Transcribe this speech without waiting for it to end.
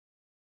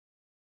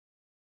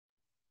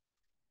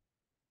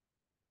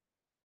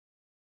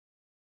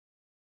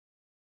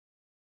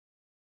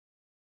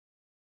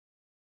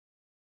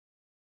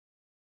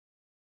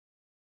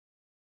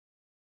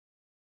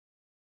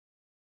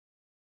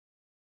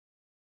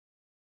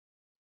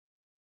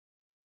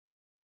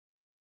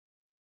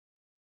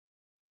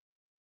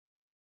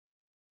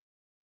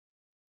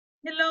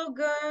Hello,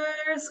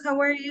 girls. How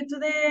are you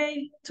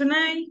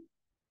tonight?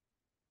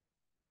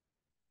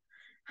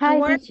 Hi,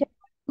 How are teacher.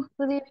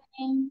 Good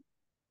evening.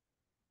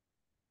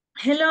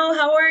 Hello,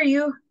 how are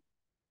you?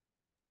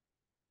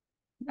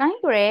 I'm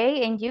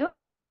great, and you?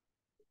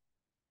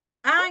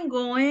 I'm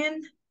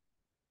going.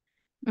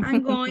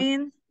 I'm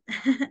going.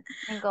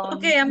 I'm going.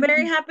 Okay, I'm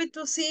very happy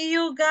to see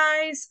you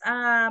guys.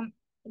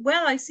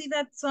 Well, I see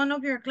that some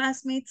of your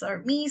classmates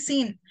are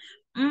missing.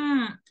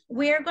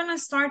 We're gonna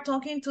start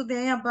talking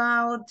today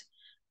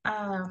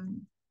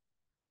um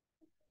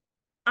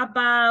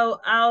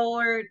about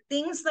our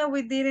things that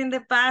we did in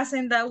the past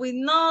and that we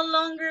no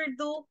longer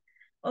do.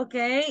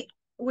 Okay,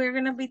 we're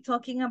gonna be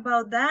talking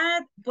about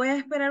that. Voy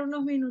a esperar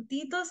unos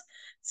minutitos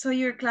so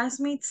your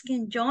classmates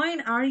can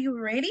join. Are you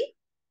ready?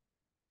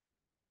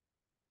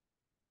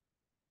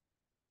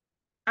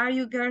 Are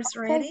you girls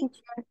Okay, ready?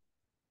 teacher.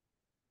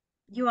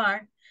 You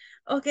are.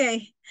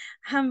 Okay,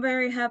 I'm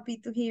very happy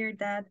to hear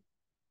that.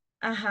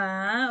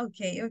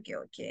 Okay.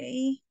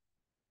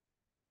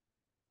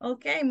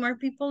 Okay, more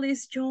people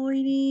is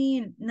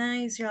joining.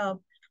 Nice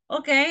job.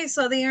 Okay,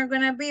 so they are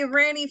gonna be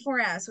ready for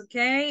us,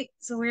 okay?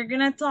 So we're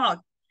gonna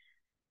talk.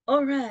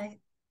 All right.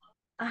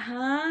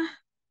 Uh-huh.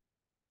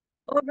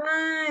 All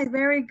right,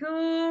 very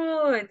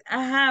good.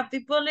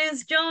 People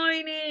is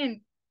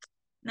joining.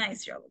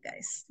 Nice job,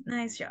 guys.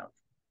 Nice job.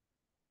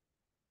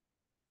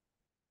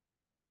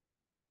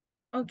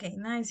 Okay,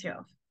 nice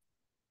job.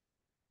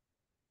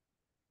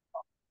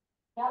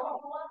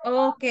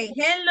 Okay,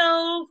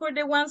 hello for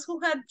the ones who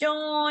have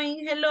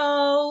joined.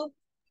 Hello.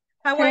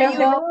 How are Hello,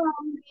 you? hello.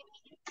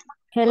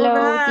 All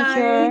Hello, right.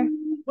 teacher.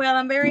 Well,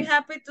 I'm very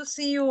happy to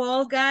see you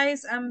all,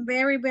 guys. I'm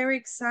very, very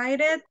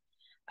excited.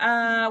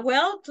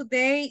 Well,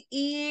 today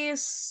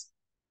is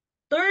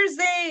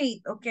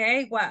Thursday.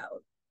 Okay, wow.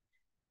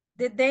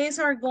 The days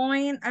are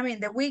going,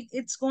 the week,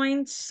 it's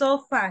going so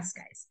fast,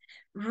 guys.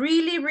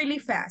 Really, really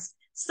fast.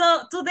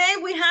 So today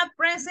we have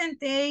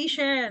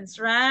presentations,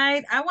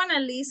 right? I want to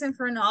listen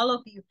from all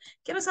of you.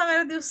 Quiero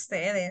saber de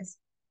ustedes.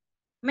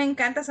 Me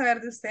encanta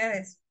saber de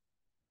ustedes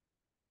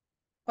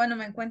cuando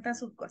me cuentan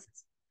sus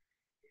cosas.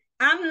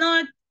 I'm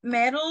not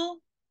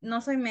metal, no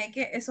soy make,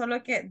 es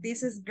solo que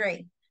this is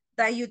great,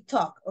 that you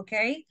talk, ¿ok?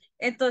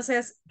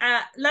 Entonces,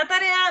 la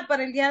tarea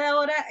para el día de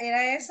ahora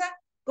era esa,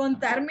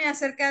 contarme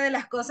acerca de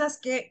las cosas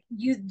que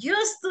you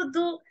used to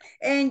do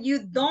and you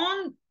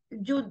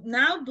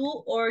now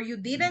do or you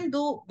didn't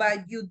do,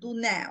 but you do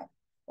now,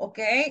 ¿ok?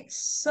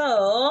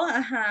 So,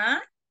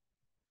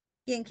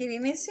 ¿quién quiere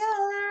iniciar?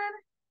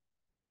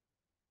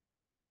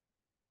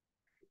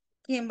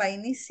 ¿Quién va a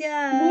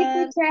iniciar?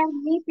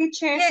 Me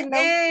teacher,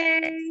 hello.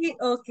 Yay,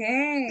 ok.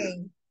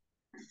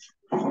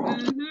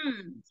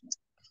 Ujú.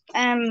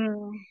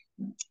 Um,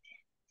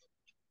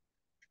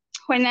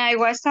 when I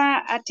was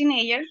a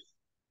teenager,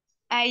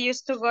 I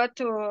used to go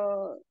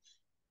to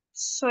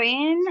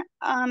swim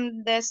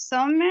on the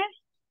summer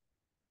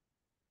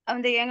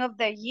on the end of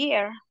the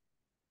year.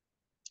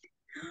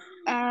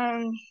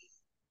 Um,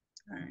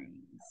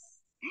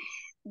 Nice.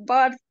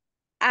 but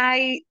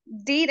I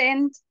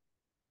didn't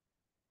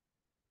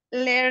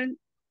learn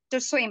to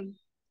swim.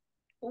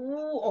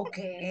 Ooh,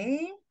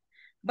 okay.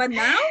 But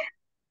now?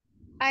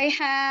 I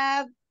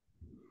have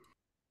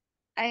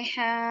I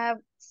have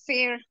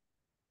fear.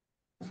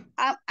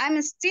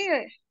 I'm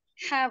still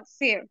have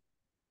fear.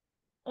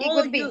 It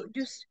Oh, could be.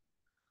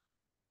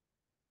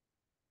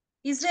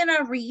 is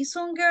there a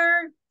reason,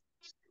 girl?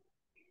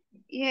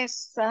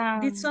 Yes,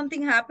 Did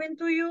something happen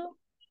to you?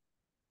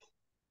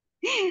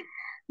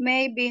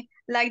 maybe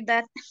like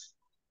that.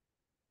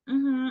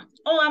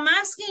 Oh, I'm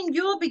asking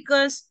you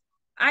because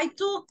I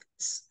took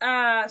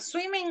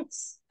swimming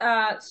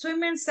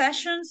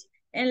sessions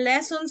and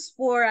lessons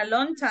for a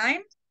long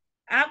time.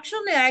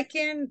 Actually, I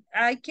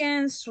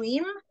can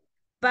swim,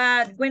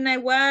 but when I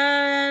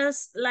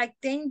was like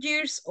 10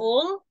 years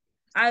old,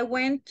 I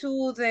went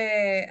to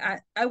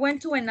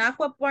an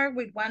aqua park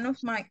with one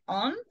of my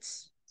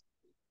aunts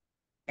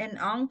and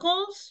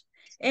uncles,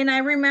 and I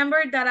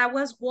remember that I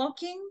was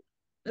walking,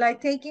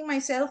 like taking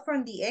myself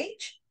from the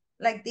edge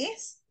like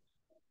this,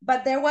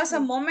 but there was a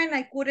Yes. moment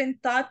I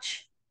couldn't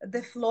touch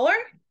the floor.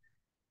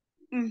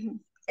 Mm-hmm.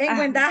 And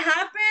when Uh-huh. that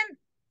happened,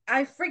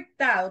 I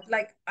freaked out.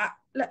 Like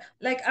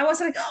I was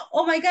like,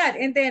 oh my God.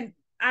 And then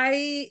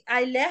I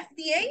left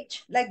the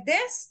edge like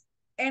this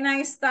and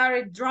I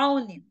started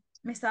drowning.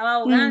 Me estaba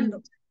Mm-hmm.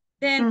 ahogando.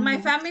 Then my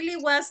Mm-hmm. family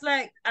was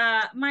like,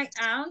 my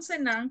aunts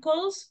and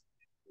uncles,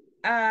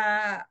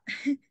 uh,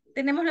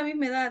 tenemos la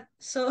misma edad.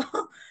 So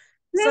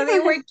so they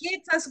were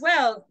kids as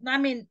well.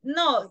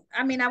 No,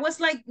 I was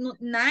like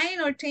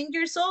 9 or 10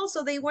 years old.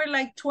 So they were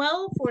like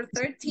 12 or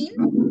 13.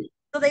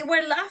 So they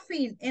were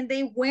laughing and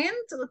they went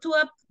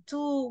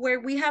to where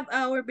we have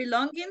our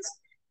belongings,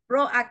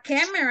 brought a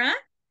camera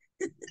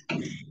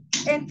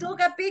and took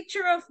a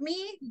picture of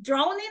me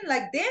drowning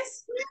like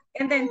this,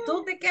 and then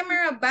took the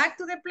camera back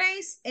to the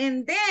place,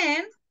 and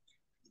then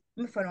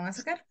me fueron a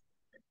sacar.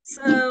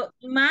 So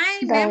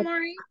my That.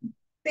 memory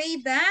say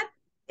that,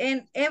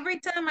 and every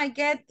time I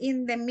get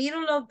in the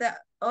middle of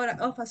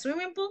a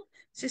swimming pool,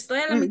 Si estoy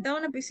a la mitad de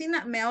una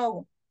piscina, me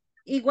ahogo.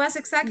 It was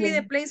exactly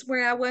the Yeah. place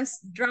where I was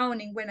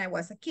drowning when I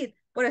was a kid.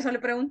 Por eso le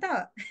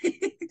preguntaba.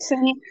 Sí,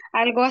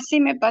 algo así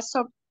me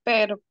pasó,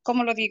 pero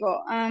 ¿cómo lo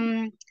digo?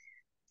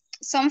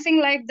 Something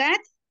like that,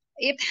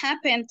 it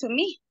happened to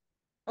me.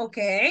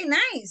 Okay,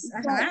 nice.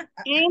 So, Ajá.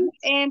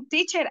 and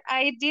teacher,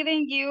 I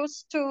didn't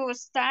used to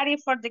study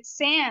for the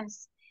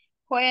exams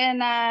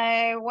when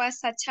I was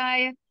a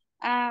child.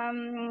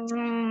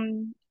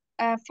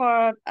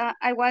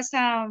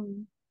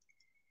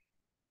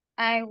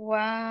 I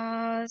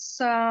was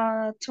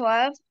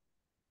 12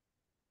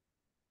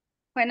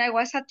 when I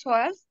was at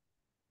 12,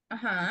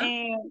 Ajá.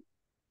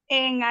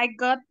 and I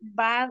got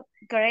bad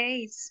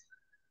grades.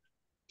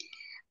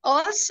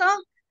 Also,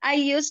 I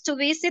used to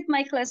visit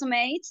my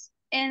classmates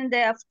in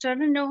the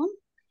afternoon,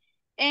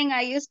 and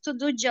I used to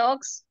do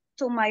jokes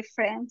to my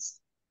friends.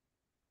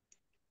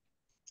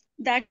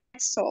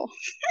 That's all.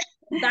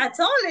 That's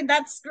all, and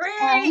that's Uh,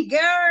 great,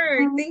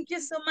 girl. mm, Thank you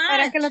so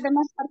para que los much.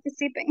 demás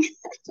participen.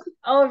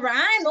 All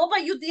right. No,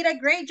 but you did a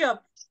great job.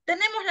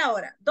 Tenemos la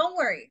hora. Don't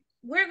worry.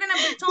 We're going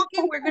to be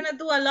talking. We're going to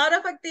do a lot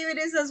of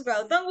activities as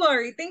well. Don't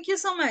worry. Thank you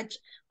so much.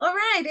 All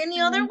right. Any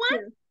other Thank one?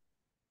 you.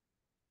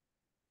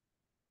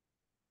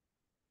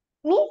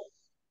 Me?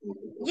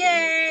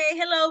 Yay.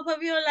 Hello,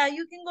 Fabiola.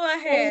 You can go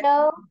ahead.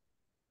 Hello.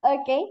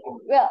 Okay.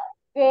 Well,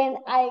 when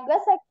I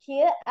was a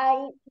kid,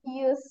 I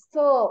used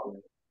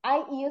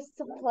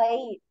to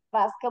play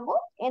basketball,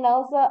 and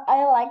also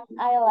I like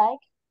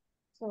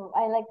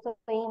to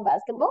play in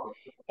basketball.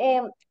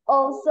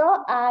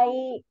 Also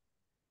I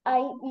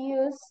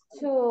used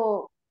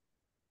to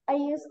I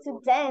used to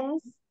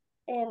dance,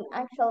 and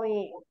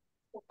actually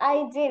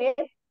I did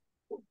it,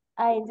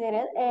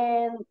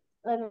 and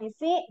let me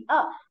see.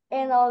 Oh,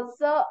 and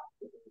also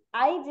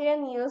I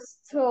didn't used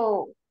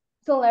to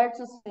learn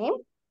to swim,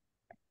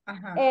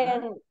 Uh-huh.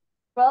 and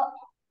well,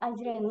 I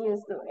didn't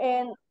used to,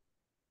 and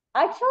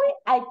actually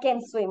I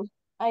can swim.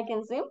 I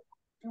can swim,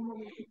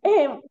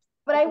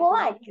 but I will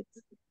like it.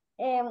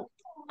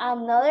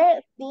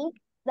 Another thing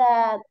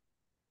that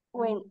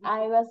when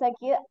I was a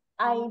kid,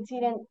 I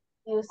didn't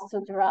used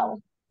to draw.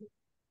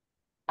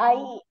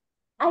 I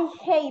I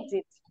hate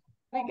it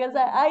because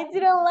I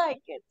didn't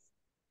like it.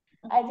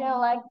 I didn't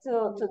like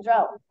to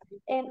draw.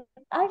 And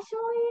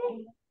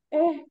actually,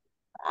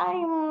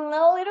 I'm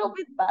a little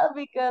bit bad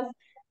because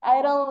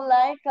I don't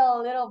like a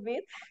little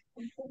bit.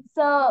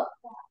 So,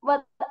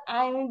 but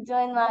I'm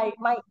doing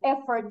my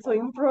effort to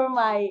improve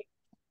my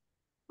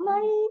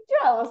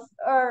draws.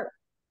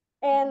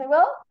 And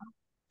well,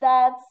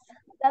 that's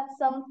that's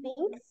some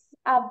things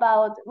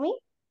about me.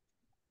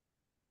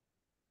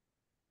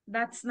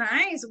 That's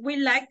nice. We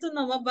like to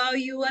know about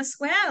you as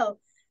well.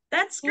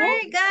 That's Yeah.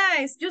 great,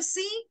 guys. You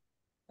see?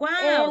 Wow,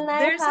 And I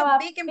there's a have a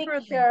big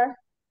improvement. picture.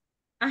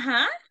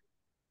 Uh-huh.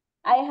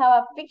 I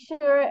have a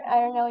picture. I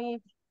don't know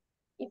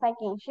if I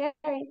can share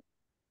it.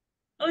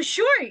 Oh,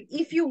 sure.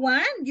 If you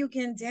want, you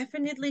can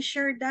definitely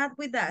share that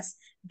with us.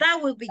 That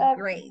will be Uh,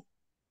 great.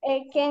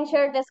 can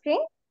share the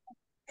screen.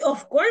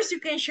 Of course, you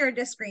can share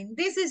the screen.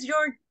 This is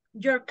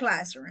your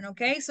classroom,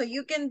 okay? So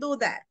you can do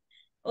that.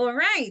 All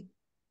right.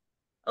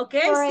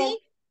 Okay, For see?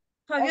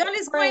 Fabiola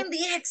is for going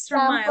the extra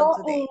mile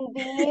example, today.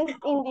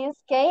 in this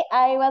case,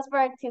 I was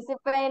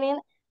participating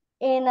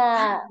in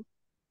a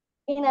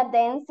in a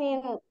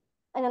dancing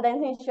in a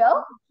dancing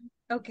show.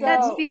 That's Okay.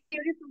 So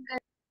beautiful.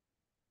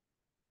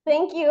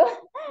 thank you,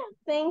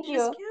 thank She's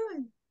you.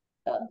 cute.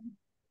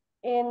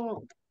 And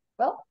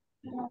well,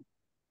 All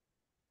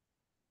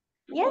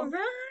yes,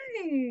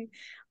 right.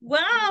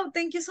 Wow,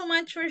 thank you so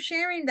much for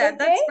sharing that.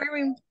 okay.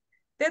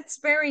 That's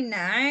very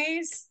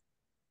nice.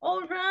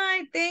 All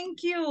right,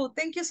 thank you.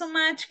 Thank you so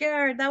much,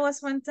 girl. That was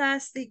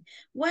fantastic.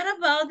 What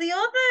about the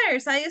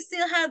others? I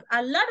still have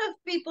a lot of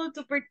people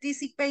to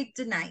participate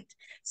tonight.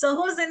 So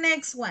who's the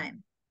next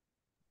one?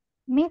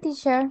 Me,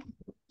 teacher.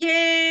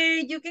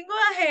 Yay, you can go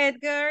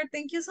ahead, girl.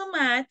 Thank you so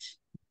much.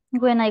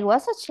 When I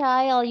was a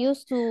child, I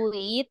used to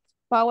eat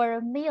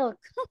powdered milk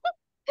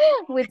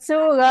with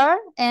sugar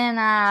and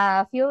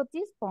a few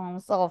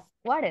teaspoons of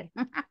water.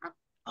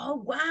 Oh,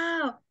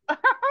 wow.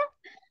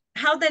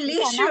 How Yeah,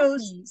 delicious.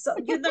 nasty. So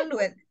you don't do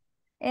it.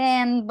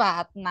 And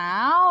but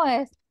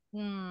now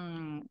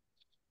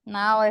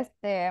now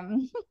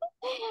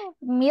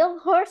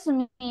milk hurts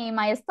me in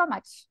my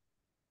stomach.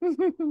 I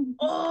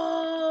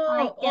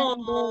Oh, can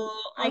do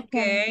oh, I can do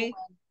okay. it.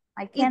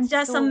 I It's can't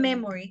just a do it.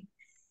 memory.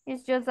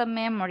 It's just a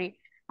memory.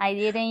 I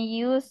didn't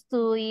used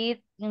to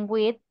eat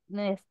with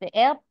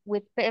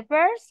with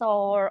peppers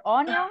or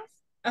onions,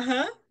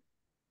 Uh-huh.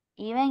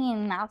 even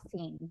in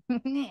nothing.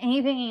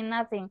 Even in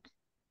nothing.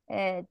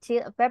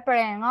 Pepper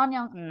and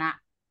onion, nah.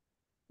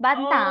 But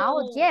now,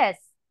 Oh. yes.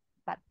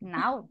 But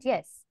now,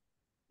 yes.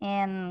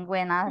 And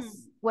Hmm.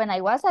 when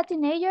I was a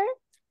teenager,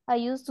 I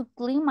used to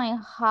clean my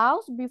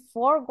house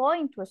before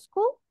going to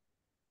school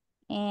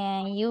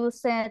and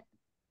use it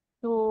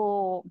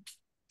to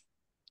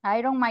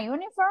iron my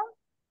uniform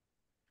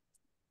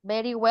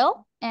very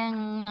well.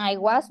 And I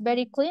was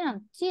very clean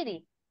and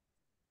tidy.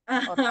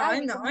 O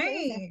tarde, como se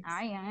dice. Nice.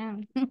 I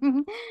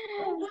am.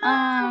 Oh,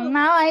 wow.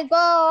 Now I go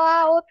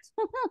out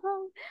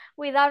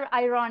without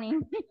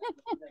ironing.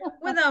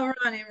 Without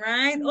running,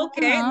 right?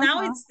 Okay, Uh-huh,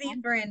 now it's uh-huh.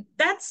 different.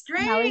 That's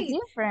Now it's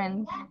great.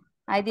 different.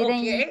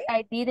 Okay.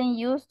 I didn't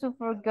used to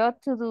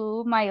forget to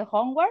do my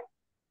homework,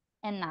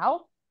 and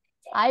now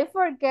I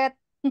forget.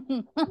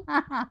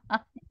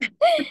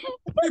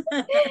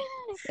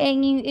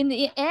 And in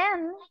the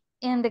end,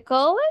 in the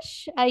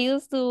college, I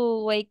used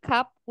to wake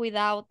up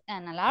without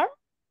an alarm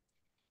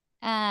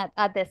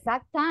at the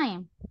exact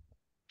time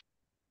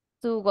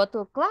to go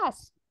to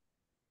class.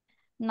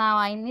 Now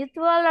I need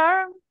to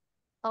alarm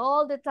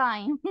all the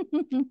time.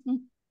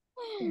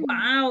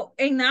 Wow.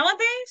 And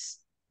nowadays,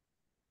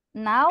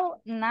 Now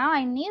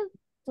I need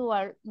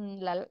to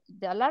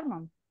the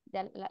alarm,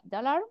 the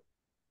alarm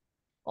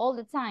all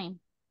the time.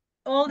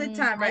 all the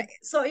time, I right?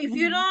 So mhm.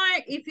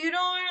 if you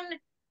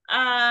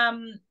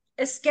don't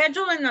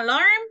schedule an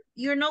alarm,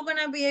 you're not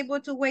gonna be able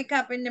to wake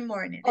up in the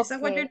morning. Is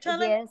that what you're Okay,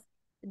 telling?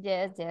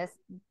 yes, yes,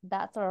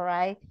 that's all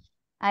right.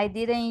 I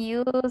didn't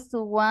use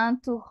to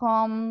want to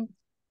home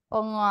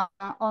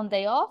on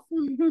day off.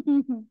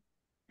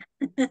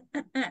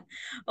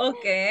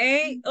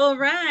 Okay, all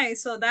right.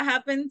 So that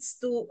happens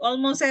to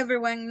almost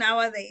everyone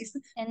nowadays.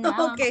 And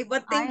now Okay,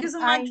 but thank you so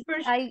much for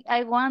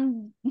I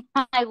want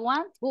I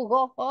want to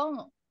go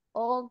home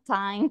all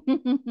time.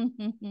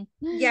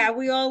 yeah,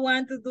 we all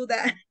want to do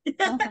that.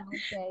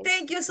 Okay.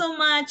 Thank you so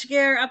much,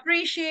 Gare.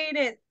 Appreciate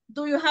it.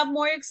 Do you have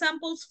more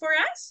examples for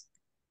us?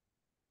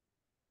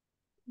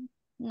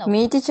 No.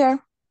 Me, teacher.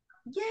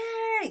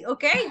 Yay.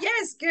 Okay,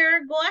 yes,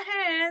 Gare, go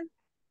ahead.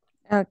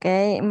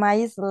 Okay, mine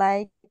is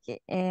like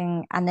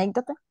an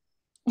anecdote.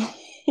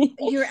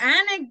 Your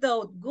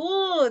anecdote.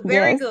 Good.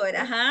 Very Yes. good.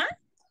 Uh-huh.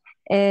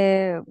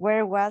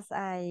 Where was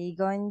I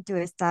going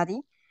to study?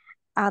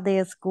 At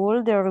the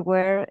school, there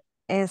were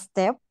a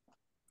step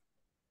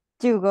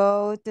to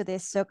go to the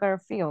soccer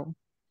field.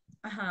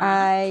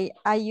 Uh-huh.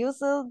 I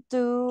used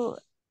to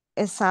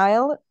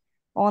sail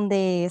on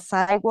the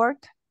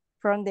sidewalk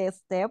from the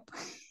step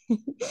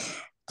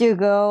to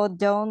go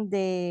down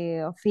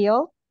the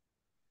field.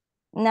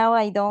 Now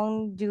I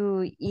don't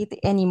do it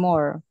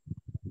anymore.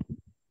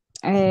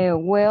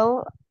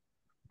 Well,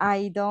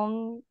 I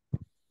don't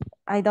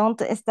I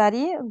don't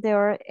study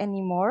there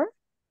anymore,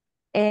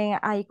 and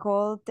I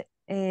called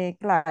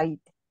Clyde.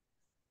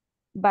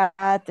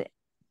 But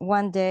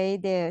one day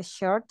the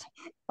shirt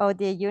of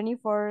the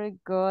uniform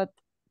got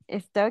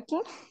stuck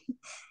in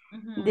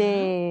Mm-hmm.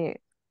 the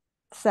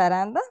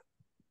saranda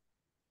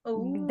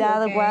Oh,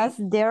 that was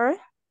okay. there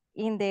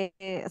in the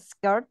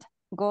skirt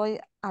go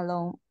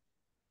along.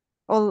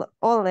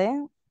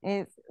 Ole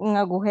es un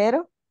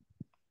agujero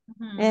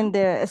in Mm-hmm.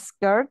 the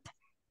skirt.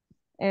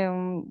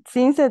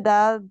 Since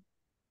that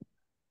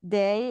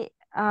day,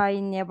 I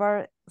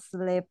never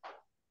sleep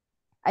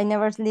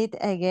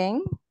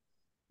again.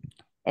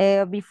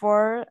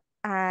 Before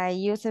I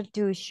used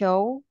to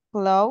show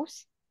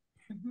clothes.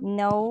 Mm-hmm.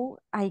 Now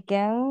I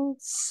can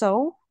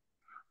sew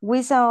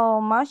with a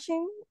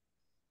machine.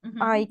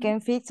 I Mm-hmm. can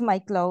fix my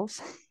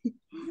clothes.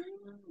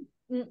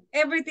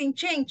 Everything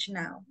changed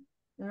now,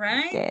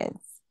 right? Yes.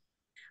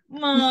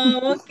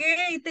 Oh,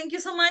 okay. Thank you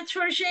so much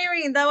for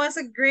sharing. That was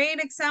a great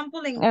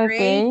example and great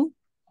Okay.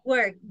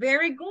 work.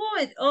 Very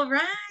good. All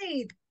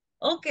right.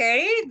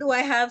 Okay. Do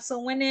I have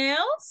someone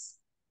else?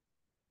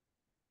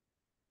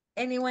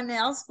 Anyone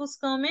else who's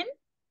coming?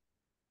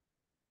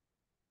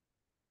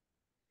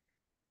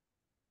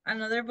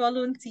 Another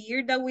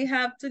volunteer that we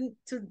have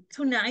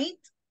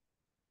tonight?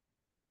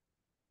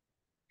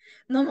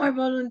 No more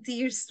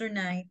volunteers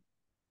tonight.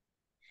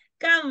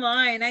 Come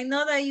on. I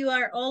know that you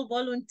are all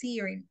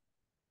volunteering.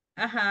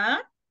 Uh-huh.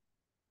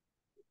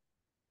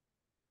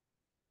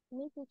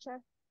 Me, teacher.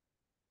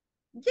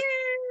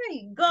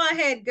 Yay! Go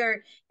ahead, girl.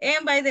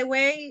 And by the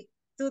way,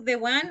 to the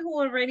one who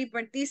already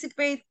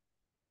participated,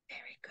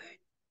 very good.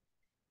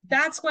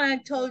 That's what I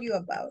told you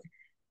about.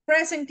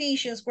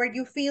 Presentations where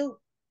you feel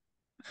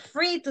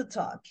free to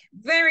talk.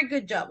 Very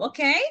good job.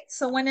 Okay,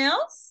 someone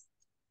else?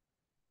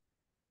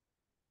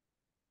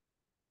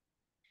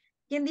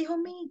 ¿Quién dijo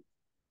me?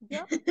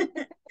 Yo,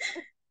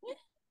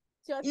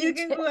 yo, You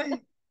can teacher. go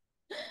ahead.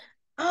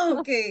 Oh,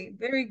 okay,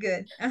 very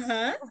good.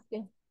 Uh-huh.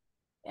 Okay.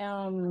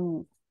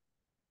 Um,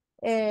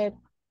 uh,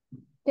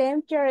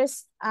 10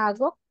 years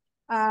ago,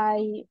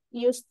 I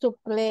used to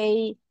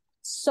play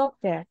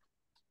soccer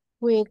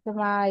with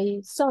my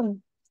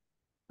son,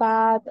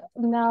 but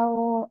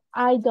now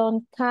I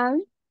don't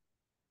can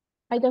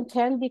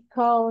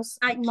because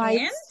I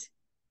can't.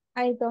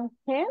 I don't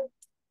can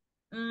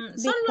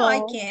Solo I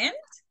because can't.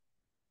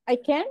 I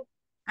can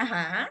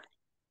Uh-huh.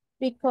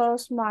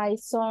 because my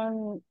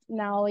son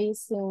now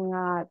is in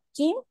a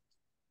team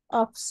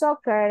of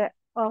soccer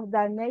of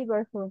the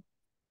neighborhood.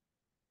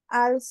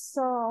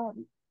 Also,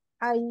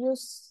 I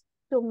used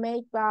to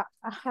make a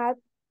hat,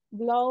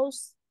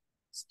 blouse,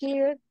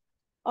 skirt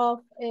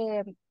of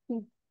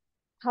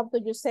how do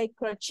you say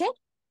crochet?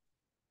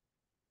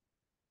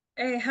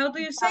 How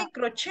do you say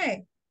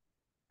crochet?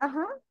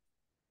 Uh-huh,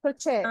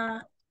 crochet. Uh,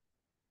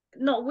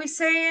 No, we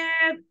say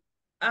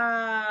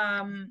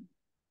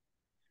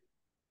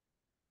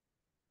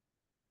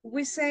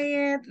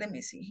it, let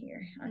me see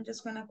here. I'm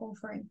just gonna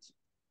confirm.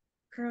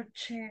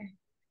 Crochet.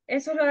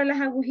 Eso es lo de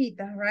las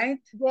agujitas, right?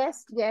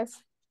 Yes,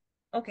 yes.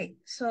 Okay,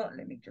 so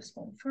let me just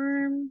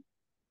confirm.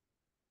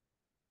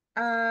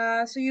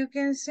 So you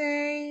can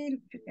say,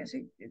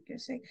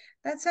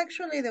 that's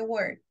actually the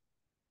word.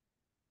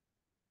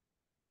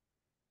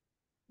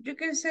 You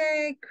can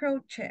say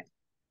crochet,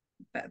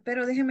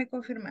 pero déjeme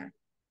confirmar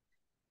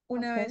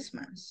una Okay. vez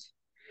más.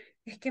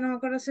 Es que no me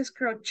acuerdo si es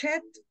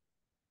crochet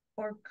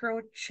o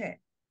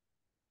crochet.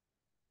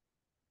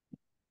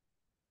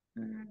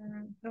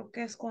 Creo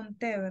que es con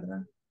T,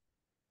 ¿verdad?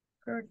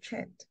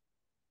 Crochet.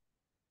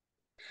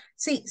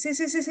 Sí, sí,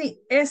 sí, sí,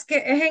 sí. Es que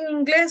es en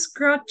inglés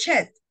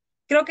crochet.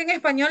 Creo que en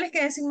español es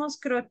que decimos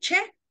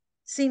crochet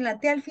sin la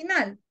T al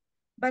final.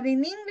 But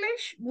in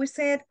English, we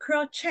said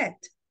crochet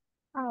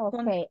Ah,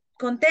 con, okay.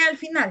 con T al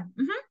final.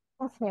 Ujú.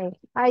 Okay.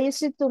 I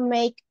used to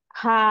make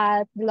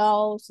hat,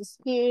 blouse,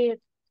 skirt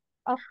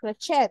of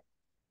crochet,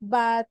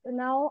 but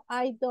now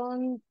I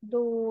don't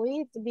do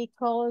it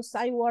because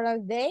I work all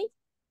day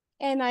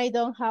and I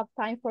don't have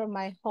time for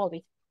my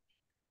hobby.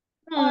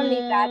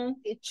 Only that,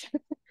 Mm, teacher.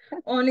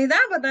 only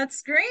that, but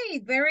that's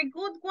great. Very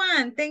good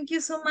one. Thank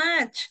you so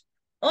much.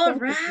 All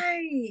Thank you.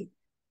 right.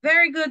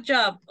 Very good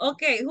job.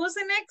 Okay, who's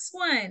the next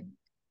one?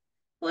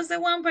 Who's the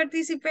one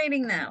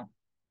participating now?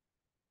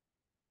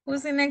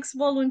 Who's the next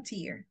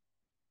volunteer?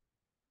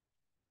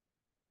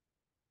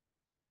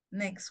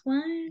 Next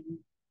one.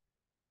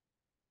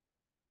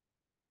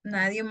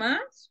 ¿Nadie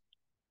más?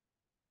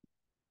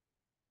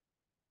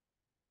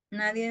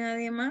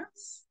 ¿Nadie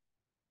más?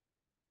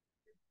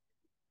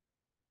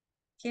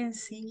 ¿Quién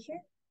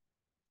sigue?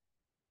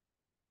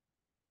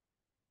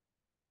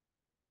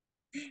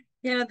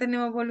 Ya no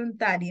tenemos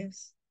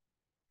voluntarios.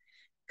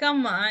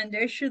 Come on,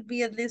 there should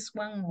be at least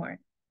one more.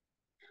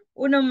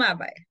 Uno más,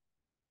 vaya.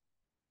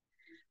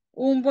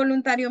 Un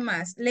voluntario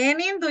más.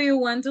 Lenin, do you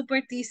want to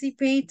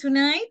participate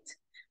tonight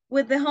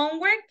with the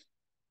homework?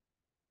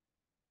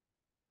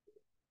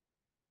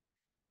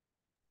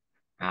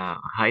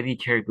 Hi,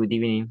 teacher. Good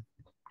evening.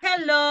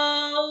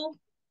 Hello.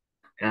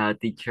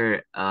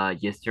 Teacher.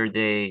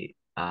 Yesterday,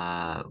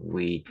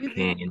 You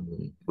did.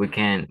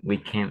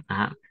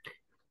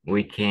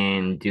 we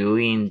can do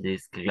in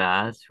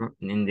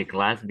the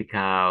class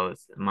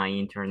because my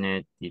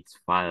internet is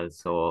file,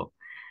 so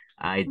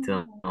I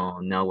don't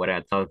know what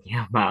I'm talking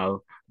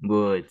about.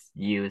 But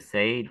you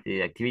say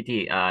the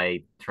activity,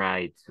 I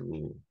try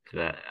to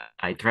the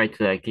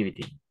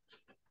activity.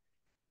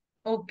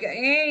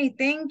 Okay,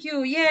 thank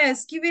you.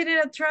 Yes, give it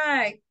a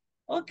try.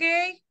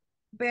 Okay,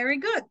 very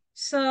good.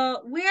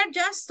 So we are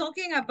just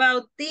talking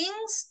about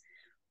things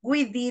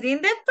we did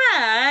in the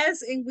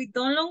past and we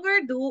no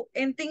longer do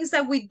and things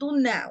that we do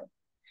now,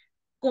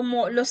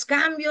 como los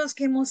cambios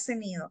que hemos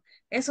tenido,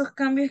 esos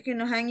cambios que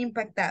nos han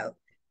impactado,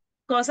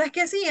 cosas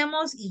que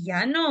hacíamos y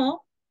ya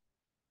no,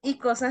 y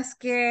cosas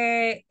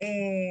que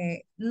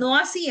no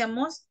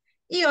hacíamos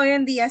y hoy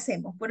en día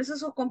hacemos. Por eso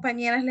sus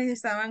compañeras les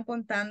estaban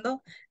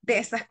contando de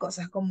estas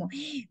cosas, como,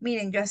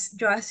 miren,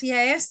 yo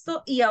hacía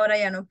esto y ahora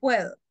ya no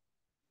puedo.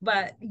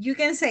 But you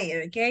can say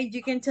it, okay?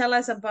 You can tell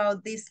us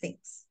about these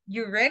things.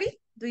 You ready?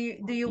 Do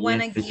you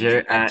want Yes, to give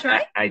it teacher. a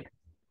try?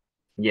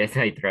 Yes,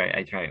 I try.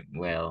 I try.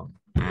 Well,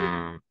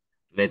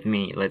 let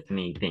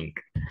me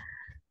think.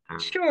 Um,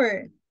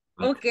 Sure.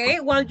 what, Okay,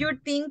 what, while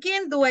you're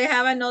thinking, do I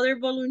have another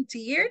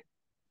volunteer?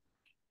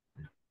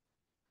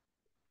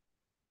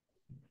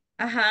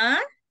 Uh-huh.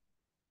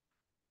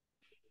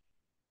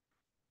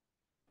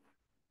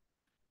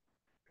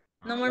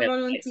 No more well,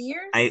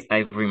 volunteers?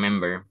 I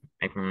remember.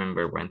 I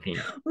remember one thing.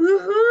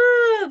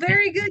 Woohoo!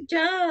 Very good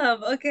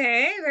job.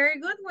 Okay, very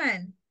good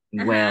one.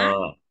 Uh-huh.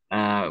 Well,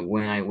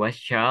 when I was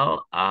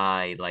child,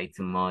 I like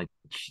to much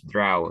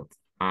drought.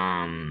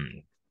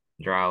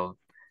 Drought.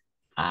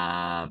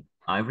 I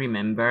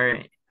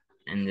remember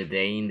in the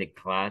day in the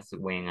class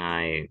when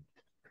I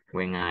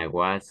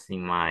was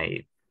in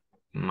my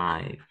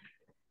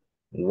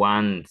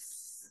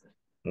once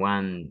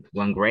one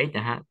grade.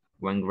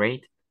 One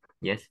grade.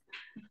 Yes,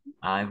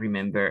 I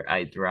remember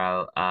I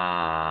draw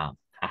a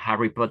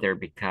Harry Potter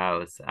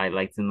because I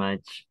like too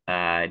much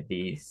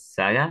this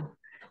saga.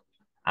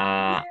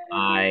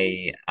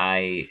 Yay.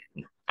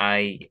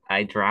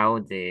 I draw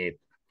the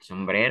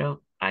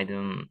sombrero. I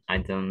don't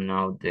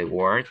know the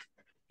word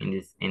in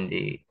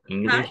the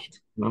English Hot.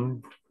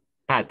 moment.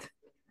 Pat.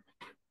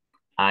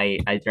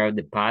 I draw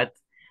the pat.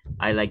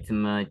 I like too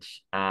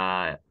much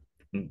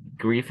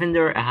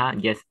Gryffindor.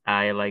 Yes,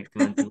 I like too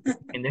much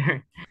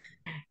Gryffindor.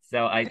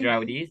 So I draw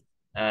Okay. this.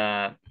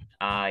 Uh,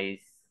 I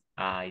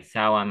I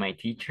saw my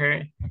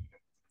teacher.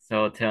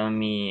 So tell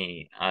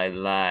me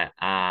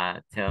uh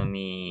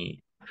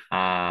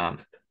uh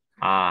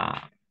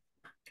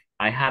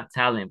I have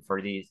talent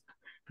for this,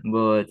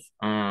 but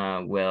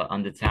well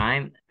on the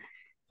time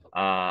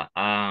uh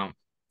um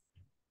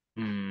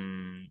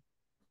mm,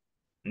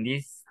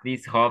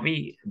 this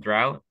hobby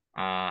draw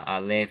I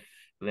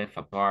left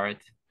apart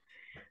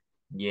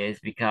Yes,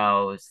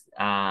 because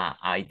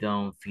I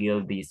don't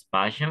feel this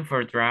passion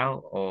for draw,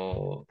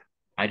 or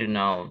I don't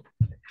know.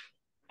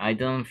 I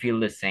don't feel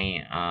the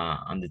same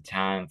on the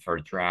time for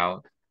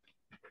draw.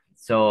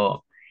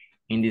 So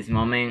in this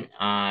moment,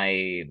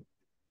 I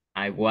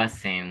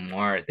wasn't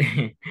more.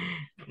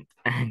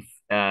 And,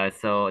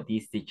 so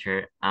this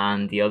teacher,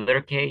 and the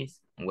other case,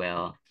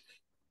 well,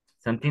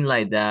 something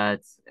like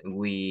that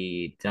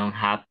we don't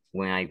have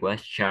when I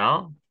was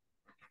child.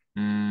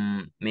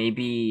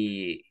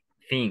 Maybe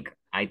think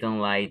I don't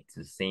like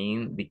to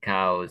sing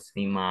because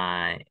in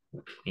my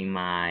in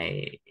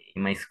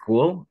my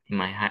school in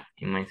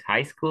my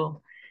high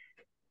school,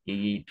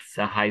 it's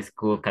a high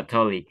school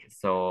Catholic,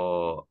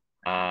 so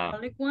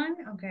Catholic one,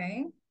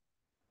 okay.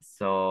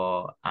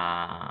 so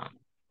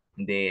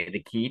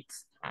the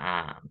kids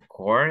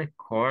core,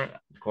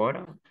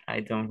 I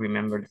don't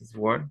remember this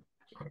word.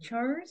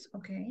 Chores,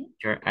 okay.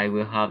 Sure, I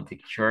will have the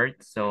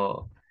shirt.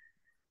 So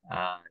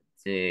uh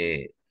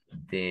the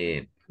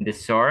the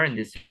sword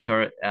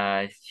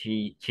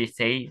she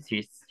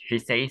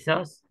says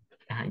us.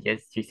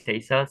 Yes, she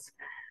says us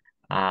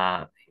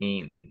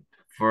in,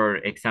 for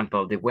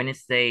example, the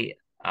Wednesday,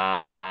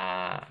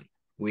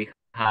 we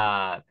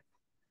have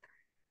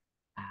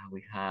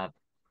we have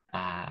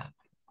uh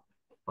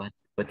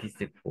what is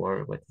the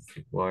word,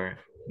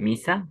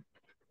 misa.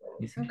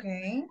 Misa.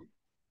 Okay.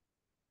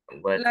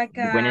 What Like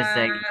the a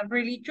Wednesday.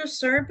 religious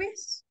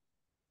service?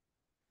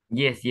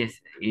 Yes, yes,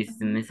 it's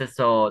the Mhm. misa.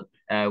 So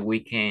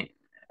we can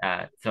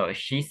so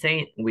she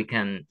said we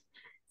can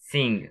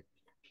sing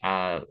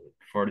uh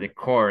for the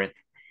chord.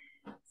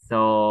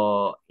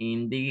 So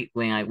in the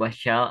when I was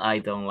child, I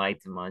don't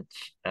like too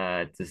much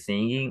to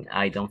singing.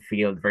 I don't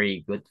feel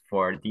very good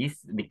for this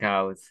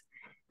because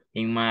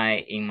in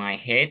my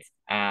head,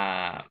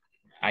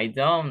 I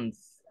don't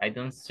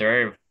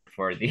serve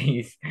for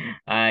this.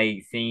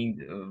 I sing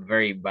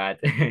very bad,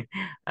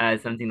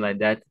 something like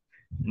that.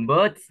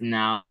 But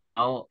now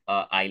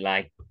I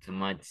like too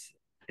much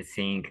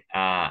sing.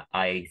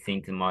 I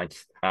sing too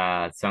much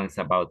songs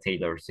about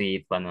Taylor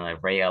Swift, Lana Del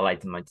Rey. I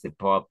like too much the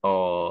pop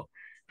or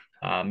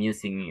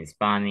music in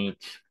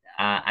Spanish.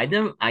 I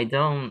don't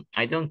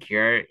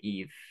care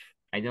if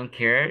I don't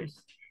care.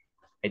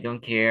 I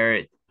don't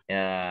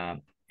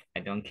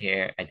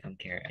care. I don't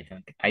care.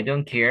 I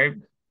don't care.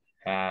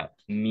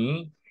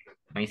 Me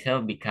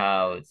myself,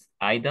 because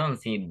I don't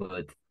sing,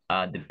 but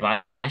the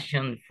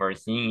passion for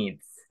singing,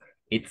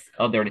 it's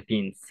other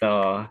things.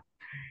 So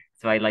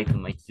I like too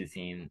much to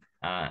sing.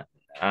 Uh,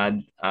 uh,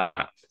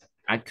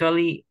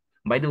 Actually,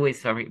 by the way,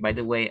 sorry. By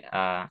the way,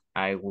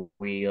 I will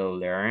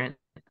learn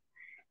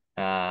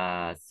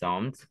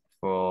songs.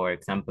 For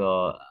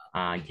example,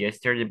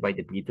 yesterday by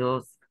the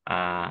Beatles,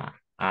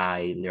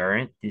 I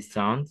learned this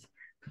song,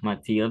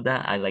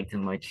 Matilda. I like too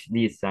much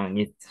this song.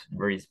 It's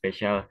very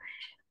special.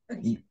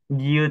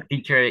 You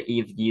teacher,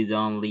 if you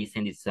don't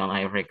listen this song,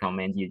 I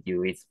recommend you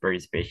do. It's very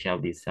special.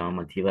 This song,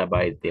 Matilda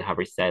by the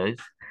Harry Styles.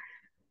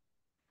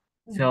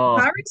 So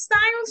Harry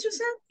Styles, you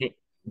said?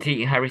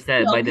 the Harry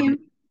Styles by Love the him.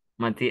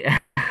 Matilda.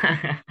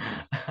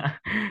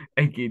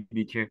 Okay,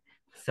 teacher.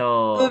 Oh,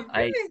 So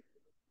really?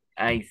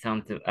 I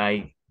sound to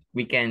I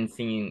we can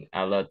sing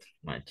a lot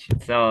much.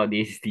 So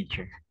this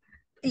teacher.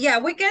 Yeah,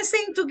 we can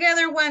sing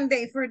together one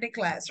day for the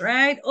class,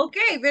 right?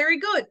 Okay, very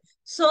good.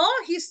 So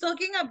he's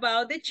talking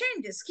about the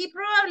changes. He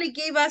probably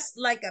gave us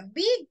like a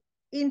big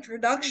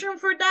introduction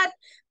for that,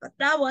 but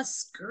that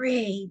was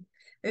great.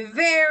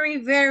 Very,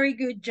 very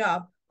good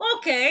job.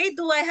 Okay,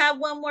 do I have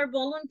one more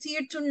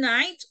volunteer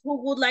tonight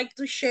who would like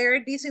to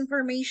share this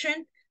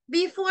information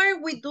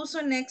before we do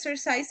some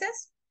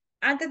exercises?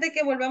 Antes de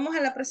que volvamos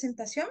a la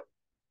presentación.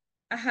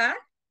 Ajá.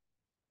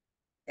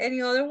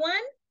 Any other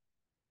one?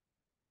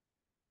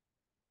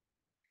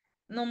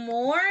 No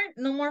more?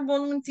 No more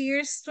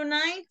volunteers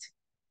tonight?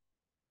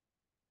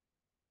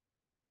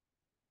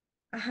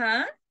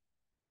 Ajá.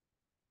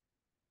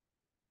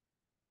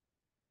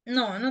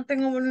 No, no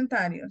tengo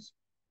voluntarios.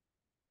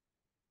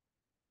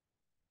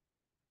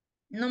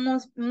 No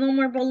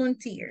more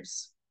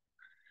volunteers.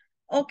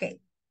 Okay,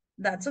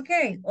 that's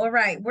okay. All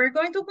right, we're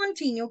going to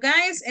continue,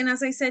 guys. And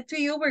as I said to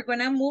you, we're going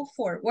to move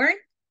forward.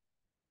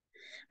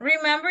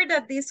 Remember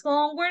that these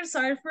homeworks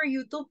are for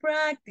you to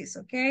practice,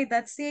 okay?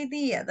 That's the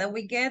idea, that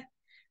we get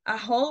a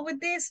hold with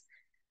this,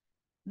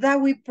 that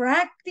we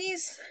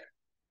practice,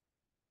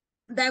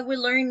 that we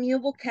learn new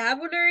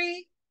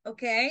vocabulary,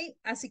 okay?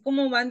 Así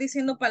como van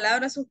diciendo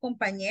palabras sus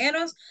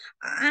compañeros.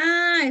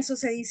 Ah, eso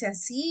se dice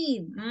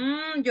así.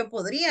 Yo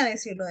podría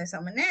decirlo de esa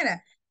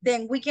manera.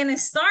 Then we can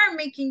start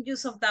making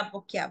use of that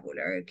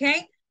vocabulary,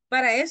 okay?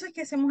 Para eso es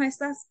que hacemos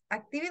estas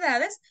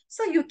actividades,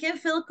 so you can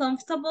feel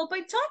comfortable by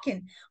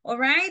talking, all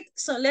right?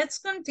 So let's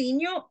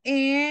continue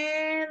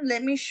and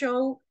let me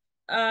show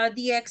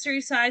the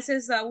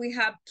exercises that we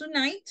have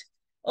tonight.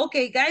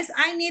 Okay, guys,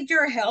 I need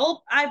your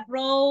help. I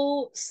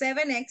brought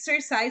 7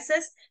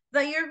 exercises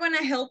that you're going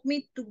to help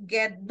me to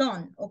get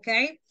done,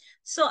 okay?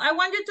 So I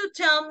want you to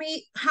tell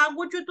me, how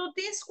would you do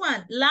this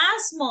one?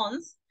 Last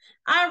month,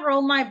 I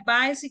rode my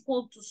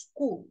bicycle to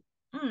school.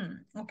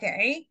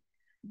 Okay.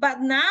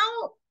 But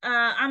now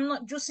I'm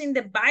not using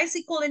the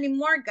bicycle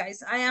anymore,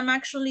 guys. I am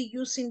actually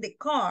using the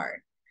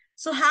car.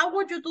 So how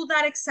would you do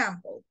that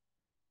example?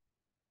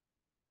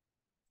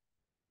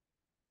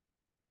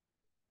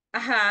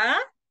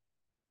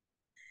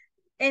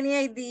 Any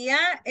idea?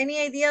 Any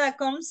idea that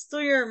comes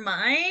to your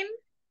mind?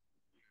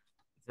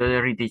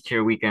 Sorry,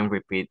 teacher, we can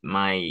repeat.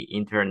 My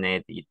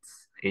internet,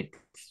 it's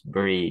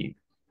very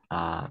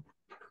lento.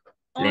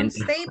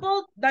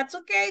 Unstable, that's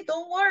okay,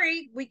 don't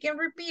worry, we can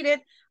repeat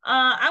it.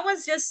 I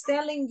was just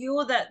telling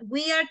you that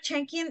we are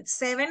checking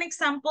 7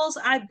 examples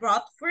I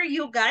brought for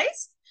you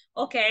guys,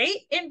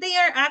 okay? And they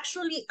are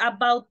actually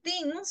about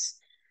things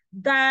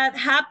that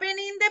happened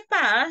in the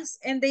past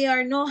and they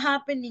are not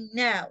happening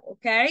now,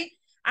 okay?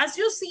 As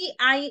you see,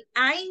 I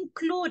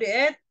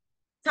included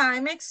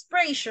time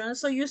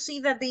expressions, so you see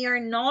that they are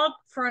not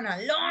from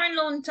a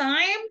long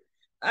time.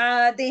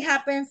 They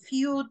happen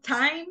few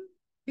time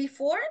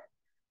before,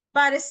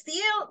 but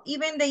still,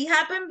 even they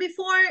happened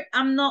before,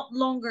 I'm not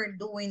longer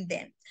doing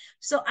them.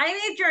 So I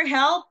need your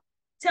help.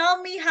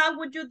 Tell me, how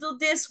would you do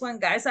this one,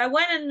 guys? I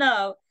want to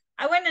know.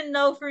 I want to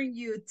know from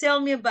you. Tell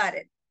me about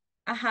it.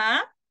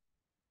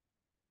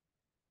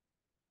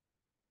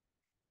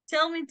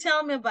 Tell me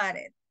about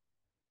it.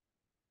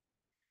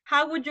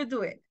 How would you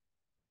do it?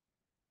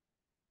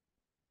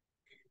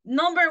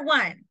 Number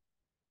 1.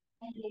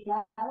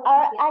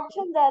 Are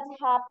actions that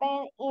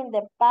happened in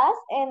the past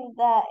and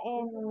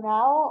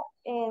now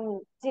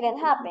didn't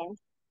happen.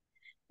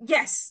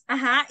 Yes.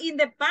 In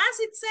the past,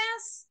 it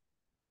says,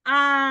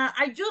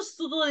 I used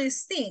to do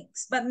these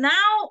things, but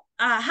now,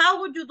 how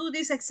would you do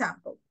this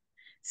example?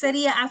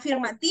 ¿Sería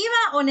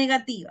afirmativa o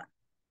negativa?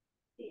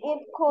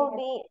 It could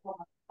be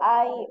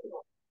I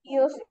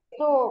used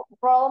to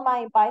roll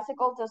my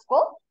bicycle to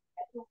school.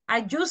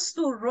 I used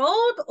to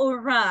rode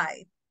or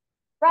ride?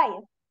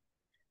 Right.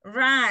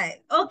 Right.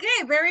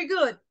 Okay, very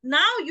good.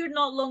 Now you're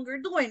no longer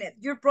doing it.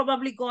 You're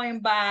probably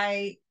going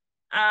by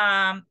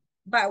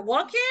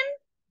walking,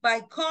 by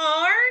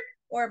car,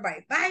 or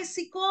by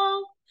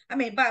bicycle. I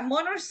mean, by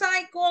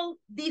motorcycle,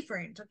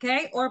 different,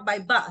 okay? Or by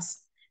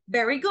bus.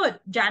 Very good.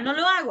 Ya no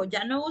lo hago.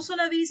 Ya no uso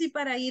la bici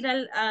para ir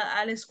a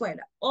la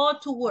escuela or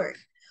to work.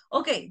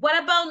 Okay, what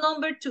about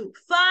number 2?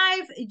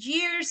 5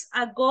 years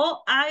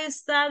ago, I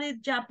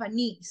studied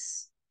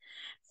Japanese.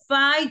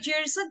 5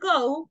 years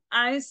ago,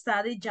 I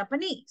studied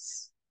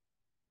Japanese.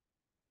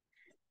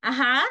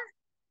 How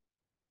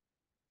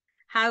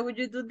would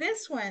you do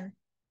this one?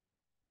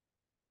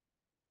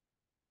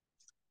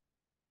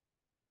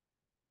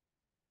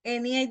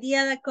 Any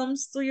idea that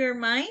comes to your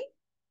mind?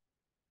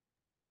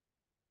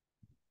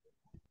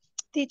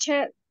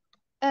 Teacher,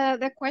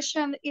 the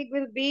question, it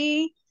will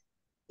be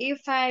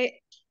if I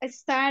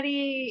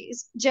study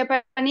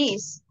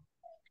Japanese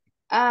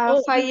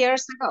 5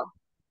 years ago.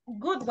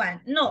 Good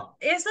one. No,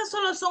 esas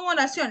solo son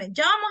oraciones.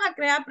 Ya vamos a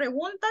crear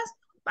preguntas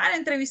para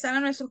entrevistar a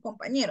nuestros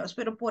compañeros,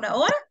 pero por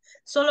ahora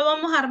solo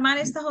vamos a armar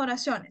estas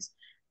oraciones.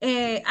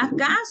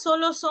 Acá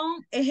solo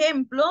son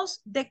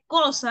ejemplos de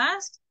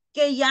cosas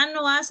que ya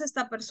no hace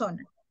esta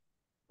persona.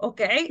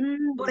 ¿Ok?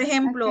 Por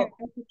ejemplo,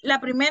 Okay. la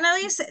primera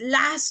dice,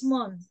 last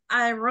month,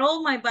 I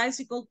rode my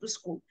bicycle to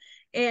school.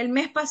 El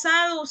mes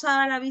pasado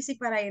usaba la bici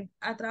para ir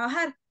a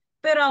trabajar,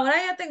 pero ahora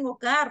ya tengo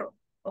carro.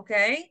 ¿Ok?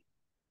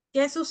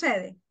 ¿Qué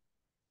sucede?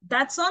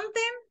 That's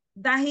something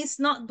that he's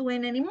not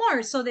doing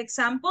anymore. So the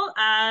example,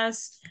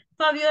 as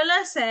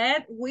Fabiola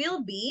said,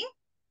 will be,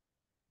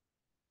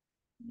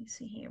 let me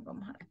see here,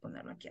 vamos a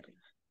ponerlo aquí arriba.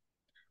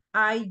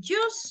 I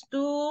used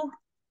to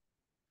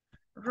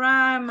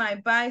ride my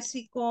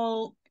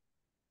bicycle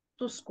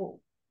to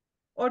school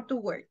or to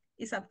work.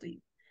 It's up to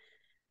you.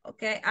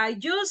 Okay, I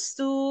used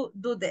to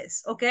do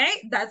this.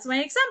 Okay, that's my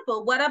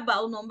example. What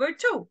about number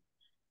 2?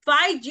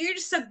 5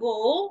 years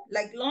ago,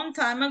 like long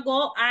time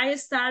ago, I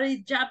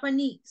studied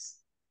Japanese.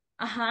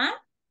 I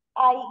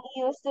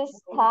used to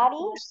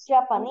study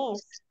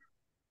Japanese.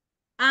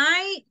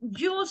 I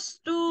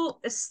used to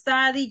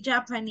study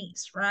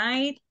Japanese,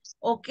 right?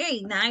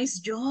 Okay, nice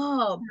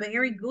job.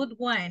 Very good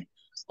one.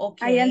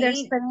 Okay. I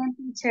understand,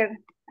 teacher.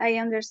 I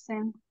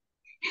understand.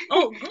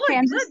 Oh, I good, good,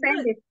 understand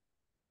good. it.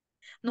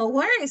 No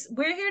worries.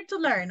 We're here to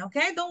learn,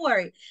 okay? Don't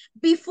worry.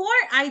 Before,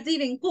 I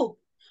didn't cook.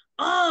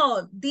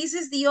 Oh, this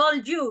is the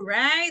old you,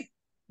 right?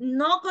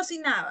 No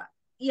cocinaba.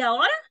 ¿Y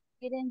ahora?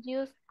 Didn't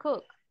use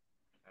cook.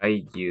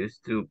 I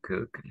used to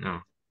cook. No.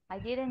 I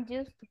didn't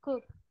use to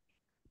cook.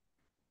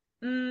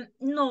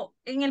 No,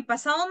 en el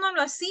pasado no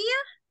lo hacía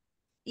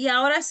y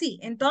ahora sí.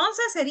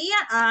 Entonces sería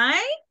I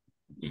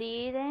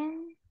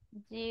didn't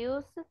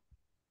use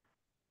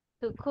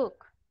to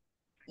cook.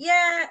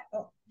 Yeah,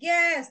 oh,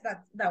 yes,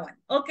 that's that one.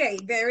 Okay,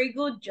 very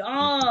good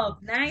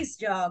job. Nice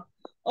job.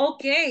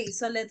 Okay,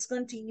 so let's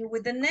continue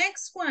with the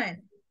next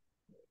one.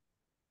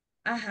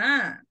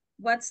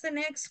 What's the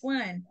next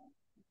one?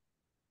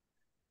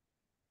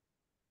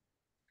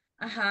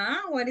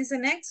 What is the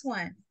next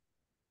one?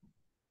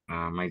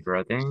 My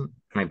brother,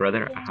 my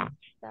brother,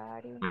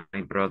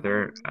 my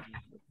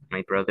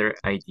brother,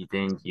 I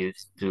didn't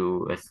used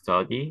to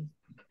study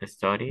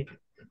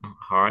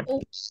hard.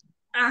 Oh,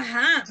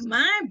 My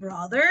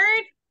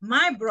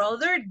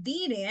brother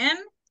didn't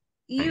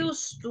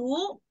used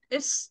to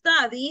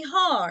study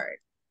hard.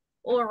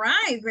 All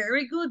right,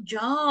 very good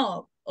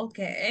job.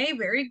 Okay,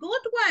 very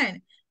good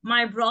one.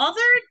 My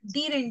brother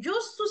didn't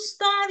used to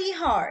study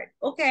hard.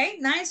 Okay,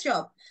 nice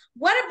job.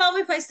 What about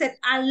if I said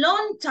a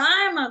long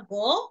time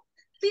ago,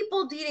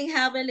 people didn't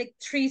have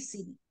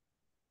electricity?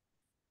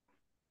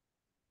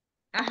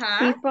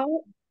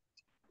 People,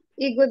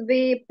 it would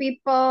be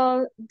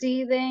people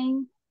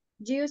didn't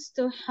used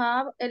to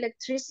have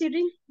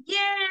electricity.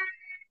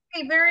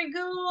 Yay, very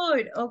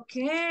good.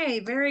 Okay,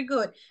 very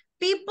good.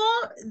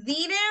 People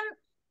didn't.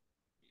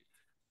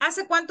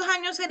 ¿Hace cuántos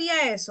años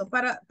sería eso?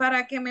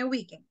 Para que me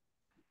ubiquen.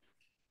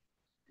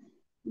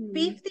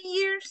 50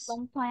 years?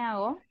 Long time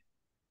ago.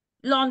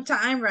 Long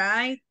time,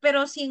 right?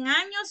 Pero 100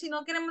 años, si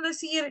no queremos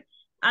decir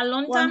a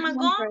long time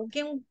ago,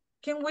 100.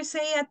 can we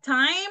say a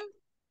time?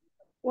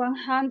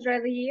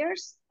 100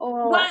 years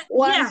or What?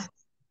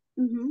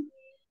 Yeah,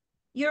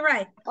 you're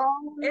right.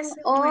 Ese es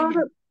un buen Or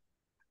ejemplo.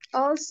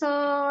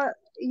 also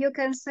you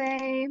can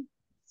say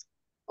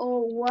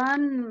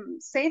one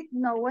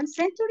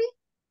century.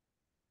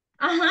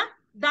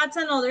 That's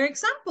another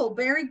example.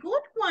 Very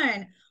good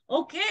one.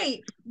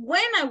 Okay,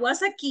 when I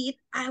was a kid,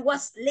 I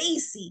was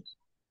lazy.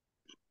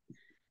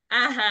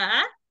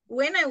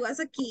 When I was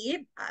a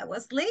kid, I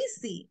was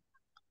lazy.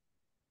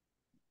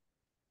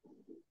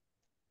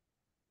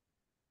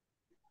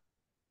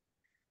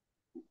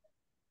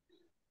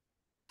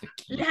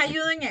 Les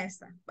ayudo en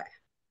esta. Bueno.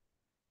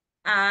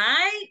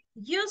 I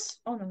use,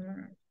 oh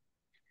no.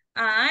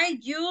 I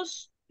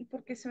use, ¿y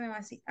por qué se me va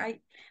así?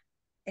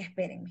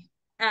 Espérenme.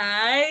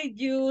 I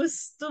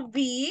used to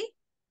be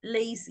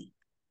lazy.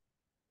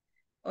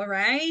 All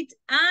right.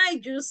 I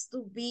used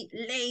to be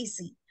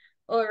lazy.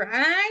 All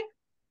right.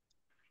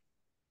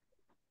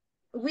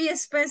 We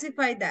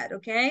specify that,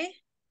 okay?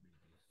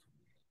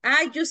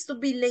 I used to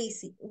be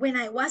lazy. When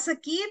I was a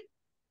kid,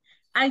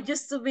 I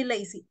used to be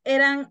lazy.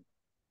 ¿Eran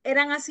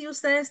así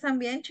ustedes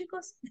también,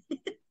 chicos?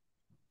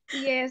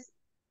 Yes,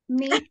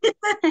 me.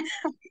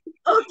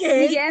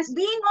 Okay, Yes,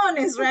 being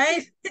honest,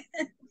 right?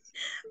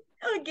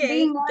 Okay,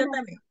 being yo honest.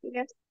 también.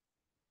 Yes.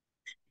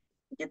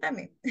 Yo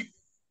también.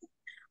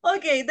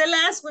 Okay, the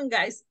last one,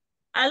 guys.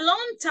 A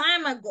long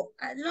time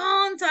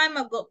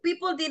ago,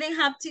 people didn't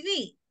have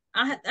TV,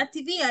 a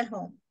TV at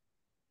home.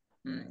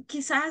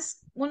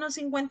 Quizás unos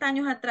 50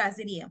 años atrás,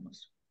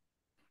 diríamos.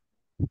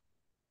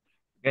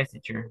 Yes,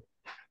 teacher.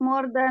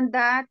 More than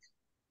that,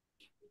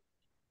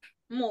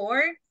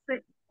 More.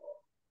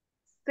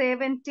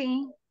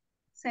 70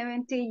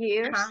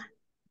 years.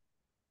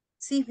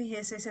 Sí,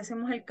 fíjese, si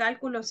hacemos el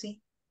cálculo,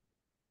 sí.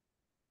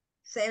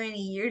 70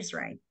 years,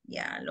 right?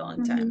 Yeah, a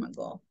long time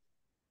ago.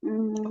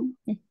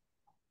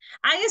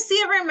 I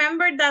still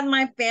remember that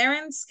my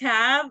parents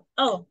have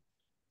a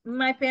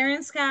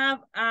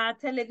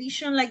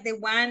television like the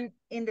one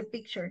in the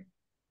picture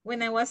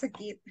when I was a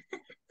kid.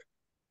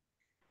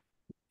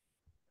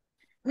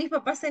 Mis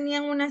papás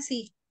tenían una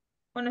así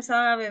cuando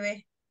estaba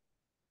bebé.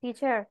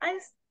 Teacher.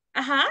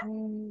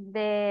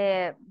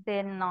 The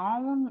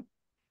noun,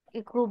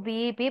 it could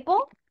be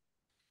people.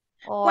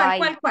 Or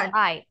 ¿Cuál?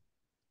 I.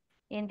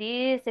 In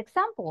this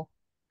example.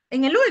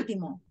 En el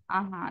último.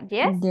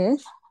 Yes.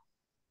 Yes.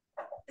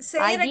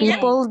 Say it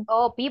again.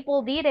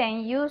 People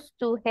didn't used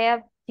to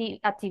have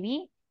a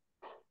TV.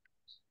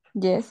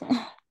 Yes.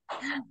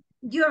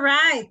 You're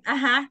right.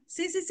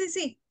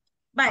 Sí.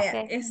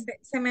 Vaya, Okay.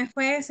 se me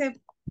fue ese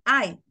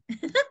ay.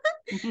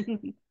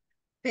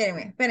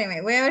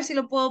 Espéreme. Voy a ver si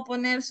lo puedo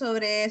poner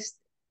sobre este.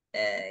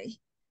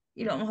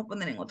 Y lo vamos a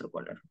poner en otro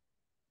color.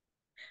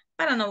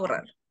 Para no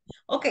borrarlo.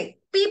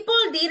 Okay,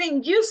 people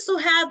didn't used to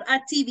have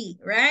a TV,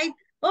 right?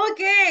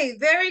 Okay,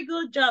 very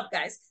good job,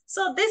 guys.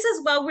 So this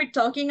is what we're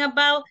talking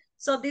about.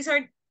 So these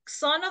are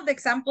some of the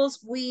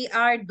examples we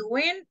are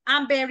doing.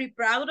 I'm very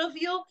proud of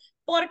you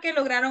porque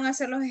lograron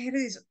hacer los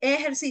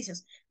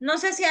ejercicios. No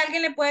sé si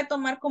alguien le puede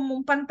tomar como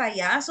un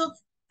pantallazo.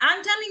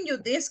 I'm telling you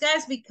this,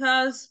 guys,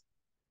 because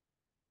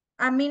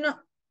a mí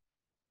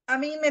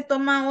me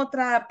toma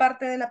otra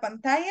parte de la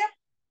pantalla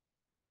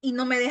y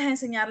no me deja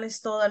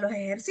enseñarles todos los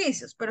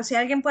ejercicios. Pero si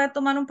alguien puede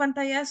tomar un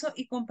pantallazo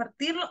y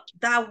compartirlo,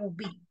 that would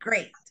be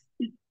great.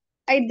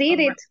 I did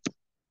it.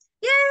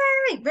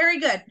 Yay, very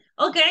good.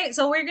 Okay,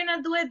 so we're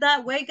gonna do it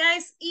that way,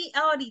 guys. Y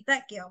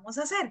ahorita, ¿qué vamos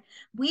a hacer?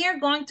 We are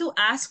going to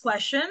ask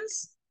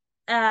questions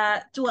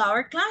to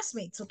our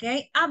classmates,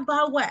 okay?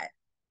 About what?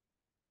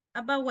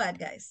 About what,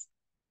 guys?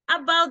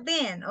 About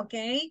them,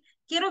 okay?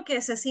 Quiero que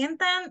se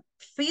sientan,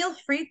 feel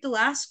free to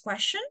ask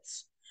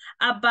questions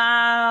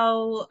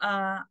about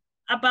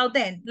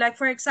them. Like,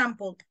 for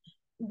example,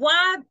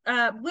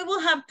 we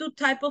will have two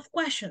type of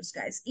questions,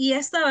 guys. Y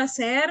esta va a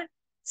ser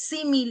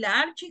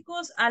similar,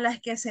 chicos, a las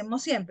que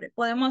hacemos siempre.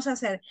 Podemos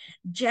hacer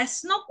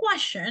yes, no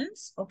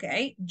questions,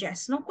 okay?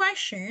 Yes, no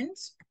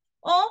questions.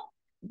 O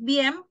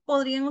bien,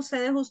 podrían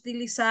ustedes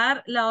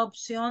utilizar la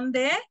opción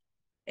de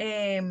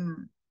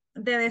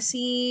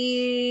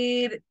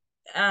decir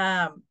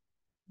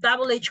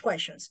double H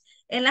questions.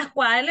 en las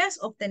cuales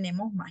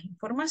obtenemos más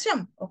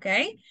información,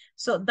 okay?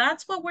 So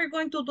that's what we're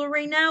going to do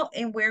right now,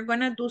 and we're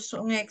going to do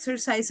some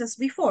exercises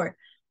before.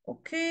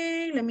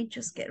 Okay, let me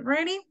just get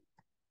ready.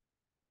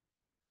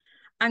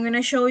 I'm going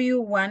to show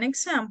you one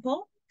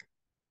example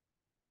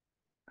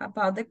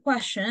about the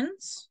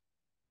questions.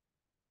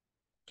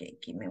 Okay,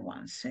 give me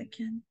 1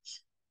 second.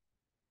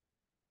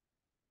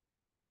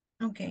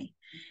 Okay.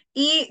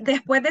 Y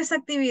después de esa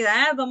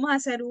actividad vamos a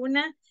hacer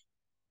una,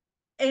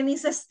 and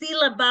it's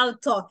still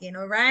about talking,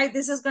 all right?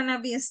 This is gonna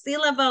be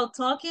still about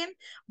talking,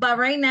 but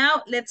right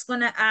now, let's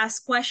gonna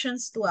ask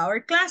questions to our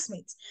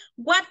classmates.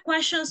 What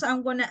questions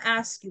I'm gonna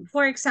ask you?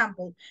 For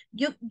example,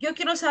 yo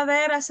quiero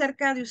saber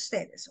acerca de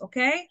ustedes,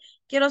 okay?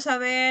 Quiero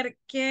saber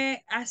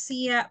qué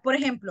hacía, por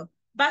ejemplo,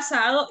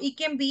 basado, it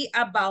can be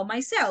about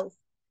myself,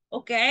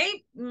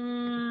 okay?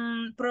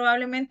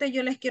 Probablemente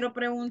yo les quiero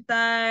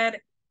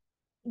preguntar,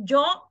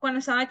 yo cuando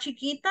estaba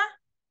chiquita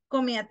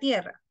comía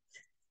tierra.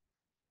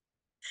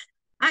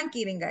 I'm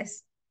kidding,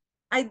 guys.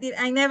 I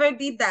never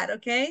did that,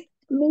 okay?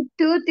 Me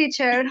too,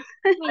 teacher.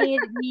 I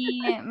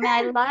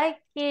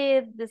like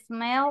it, the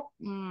smell,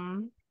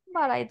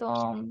 but I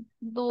don't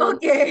do.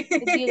 Okay. I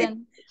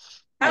didn't.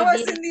 I I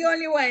wasn't didn't. the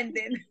only one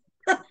then.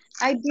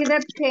 I did a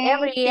cake,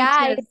 Every teacher.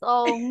 eyes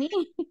on me.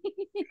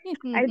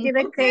 I did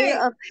a cake Okay.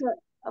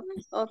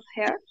 of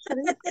hair.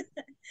 Sorry.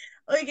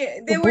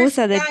 Okay, they were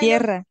Pupusa de kind of,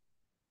 tierra.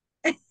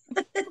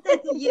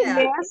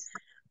 yeah. Yes,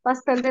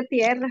 pastel de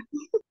tierra.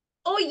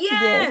 Oh,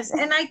 Yes. yes,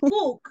 and I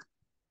cook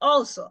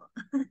also.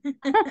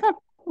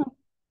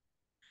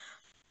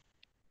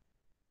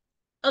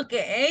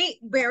 Okay,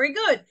 very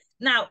good.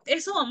 Now,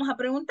 eso vamos a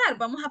preguntar.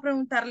 Vamos a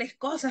preguntarles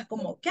cosas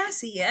como, ¿qué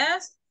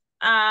hacías?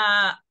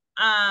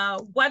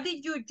 What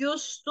did you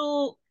used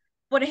to,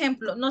 por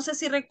ejemplo, no sé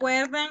si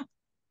recuerdan,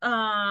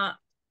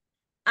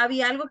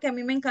 había algo que a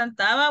mí me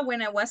encantaba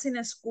when I was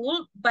in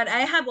school, but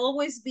I have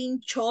always been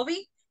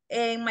chubby,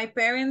 and my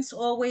parents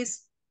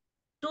always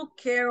took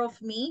care of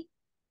me,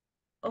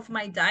 of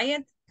my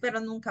diet, pero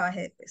nunca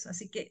bajé de peso,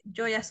 así que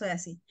yo ya soy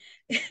así.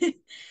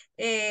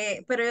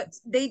 Pero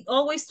they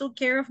always took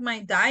care of my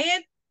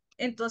diet,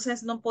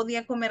 entonces no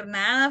podía comer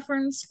nada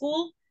from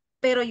school,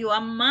 pero yo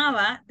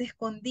amaba de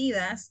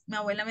escondidas, mi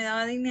abuela me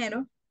daba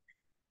dinero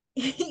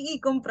y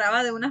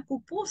compraba de unas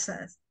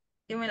pupusas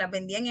que me las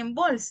vendían en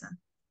bolsa.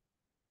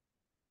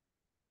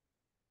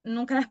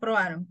 Nunca las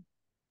probaron.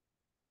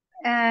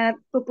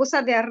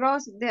 Pupusas de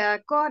arroz,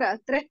 de cora,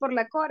 3 por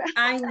la cora.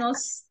 Ay, no, no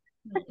sé,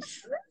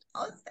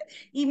 no sé.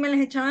 Y me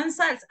les echaban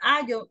salsa.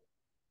 Yo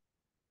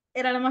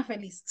era la más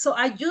feliz. So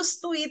I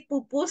used to eat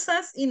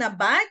pupusas in a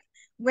bag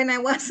when I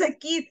was a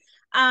kid.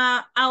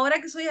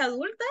 Ahora que soy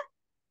adulta,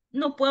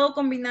 no puedo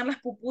combinar las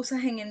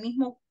pupusas en el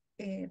mismo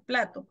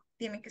plato.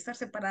 Tiene que estar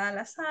separada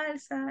la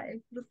salsa,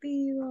 el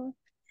curtido,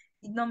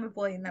 y no me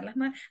puedo llenar las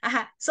manos.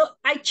 Ajá. So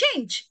I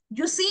changed.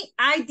 You see,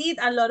 I did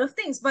a lot of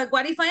things. But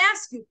what if I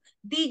ask you,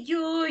 did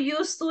you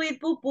used to eat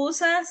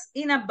pupusas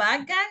in a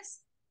bag,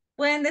 guys?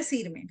 Pueden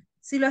decirme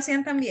si lo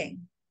hacían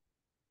también.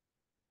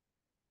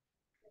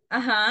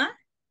 Ajá.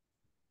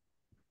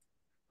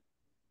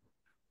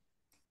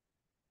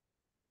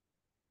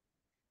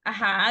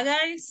 Ajá,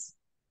 guys.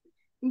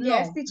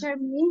 Yes, No. teacher,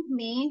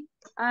 me.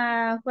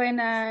 When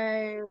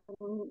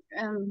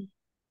um,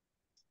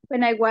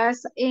 when I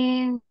was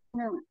in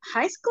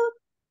high school,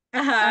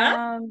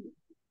 Ajá.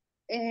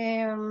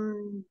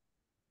 um,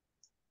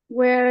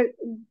 where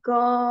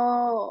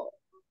go,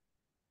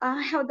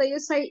 how do you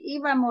say,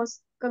 íbamos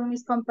con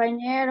mis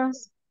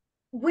compañeros.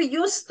 We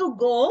used to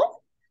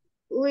go.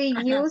 We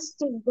Ajá. used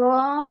to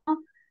go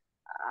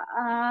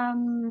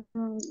um,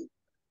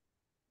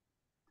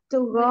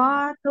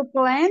 to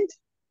plant,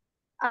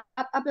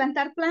 a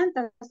plantar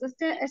plantas. Es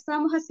que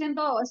estábamos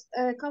haciendo,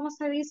 ¿cómo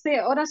se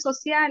dice? Horas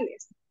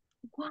sociales.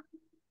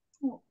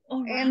 Wow.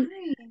 All En-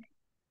 right.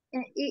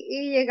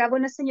 y llegaba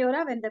una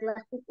señora a vender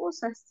las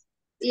pupusas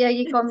y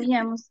allí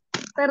comíamos.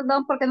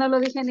 Perdón porque no lo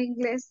dije en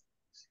inglés.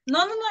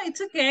 No,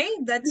 it's okay.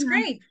 That's Ujú,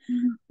 great.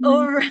 ujú,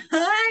 All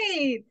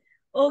right. ujú.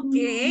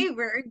 Okay,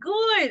 very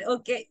good.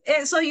 Okay.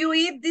 So you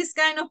eat this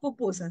kind of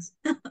pupusas.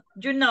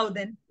 You know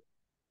then.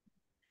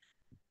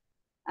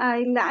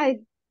 I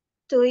like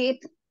to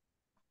eat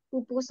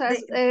pupusas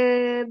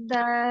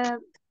The,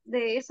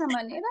 de esa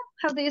manera.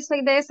 How do you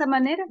say de esa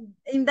manera?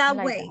 in that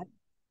Like way. that.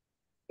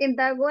 In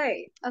that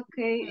way.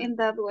 Okay, Hmm. in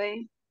that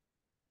way.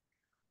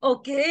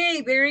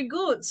 Okay, very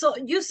good. So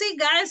you see,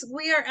 guys,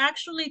 we are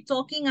actually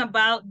talking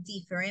about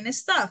different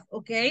stuff,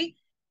 okay?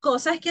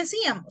 Cosas que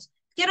hacíamos.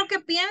 Quiero que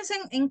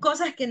piensen en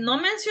cosas que no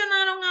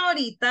mencionaron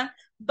ahorita,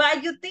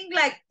 but you think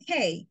like,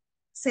 hey,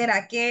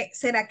 será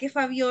que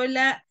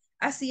Fabiola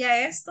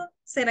hacía esto?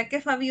 ¿Será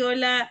que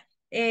Fabiola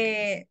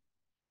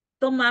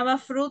tomaba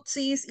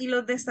frutsis y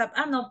los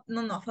destapaba?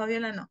 No,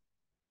 Fabiola no,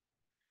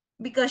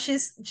 because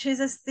she's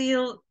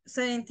still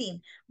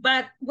 17.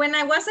 But when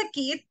I was a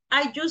kid,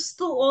 I used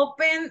to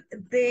open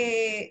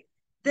the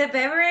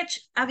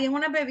beverage. Había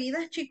unas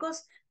bebidas,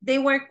 chicos. They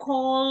were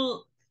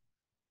called,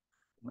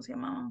 ¿cómo se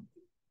llamaban?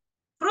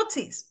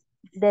 Fruities.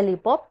 Deli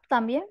pop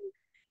también.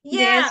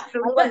 Yeah, Yes,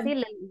 Algo but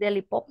fruity. así, del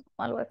hip hop,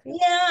 algo así.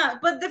 yeah,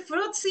 but the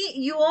fruit, see,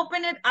 you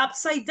open it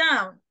upside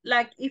down.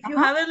 Like if you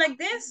Ajá, have it like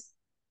this,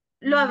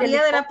 lo del abría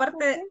hip de hop, la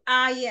parte,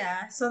 así.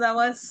 yeah. So that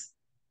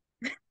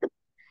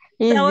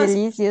It's was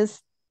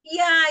delicious.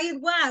 Yeah,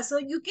 it was. So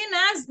you can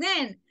ask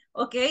then.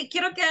 Ok,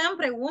 quiero que hagan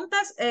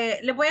preguntas.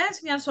 Les voy a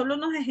enseñar solo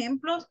unos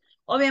ejemplos.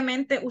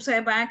 Obviamente,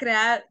 ustedes van a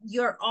crear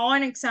your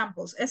own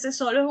examples. Ese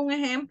solo es un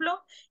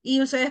ejemplo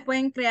y ustedes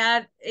pueden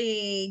crear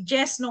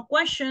yes, no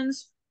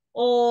questions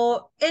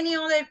o any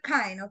other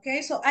kind.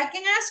 Ok, so I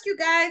can ask you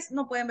guys.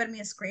 No pueden ver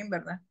mi screen,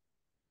 ¿verdad?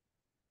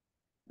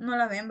 No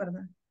la ven,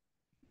 ¿verdad?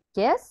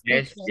 Yes,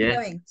 Yes, Sí la yes.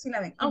 ven, sí la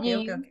ven. did Ok, you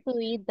ok, ok. used to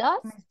eat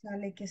those? Me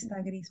sale que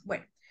está gris.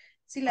 Bueno,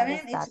 si la What is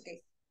ven, it's that?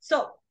 okay.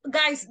 So,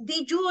 guys,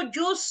 did you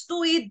used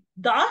to eat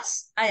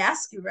dust? I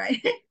asked you, right?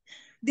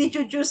 Did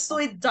you used to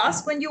eat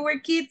dust when you were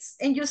kids?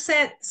 And you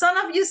said, some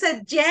of you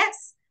said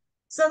yes,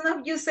 some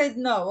of you said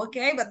no,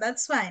 okay? But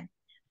that's fine.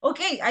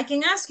 Okay, I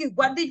can ask you,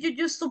 what did you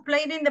used to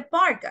play in the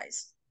park,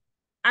 guys?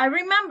 I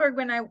remember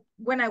when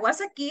I was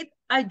a kid,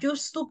 I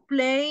used to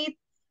play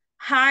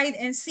hide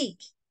and seek.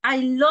 I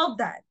love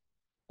that.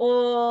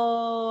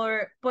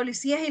 Or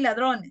policías y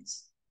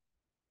ladrones.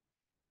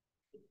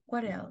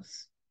 What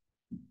else?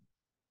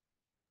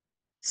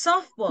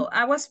 Softball.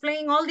 I was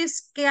playing all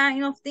these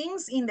kind of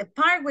things in the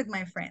park with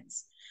my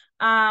friends.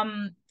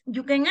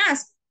 You can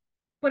ask.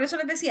 Por eso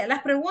les decía,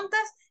 las preguntas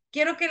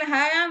quiero que las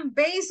hagan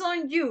based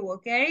on you,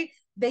 okay?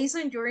 Based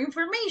on your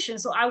information.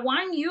 So I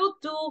want you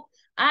to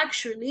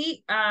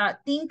actually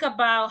think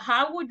about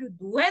how would you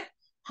do it?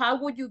 How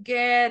would you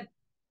get,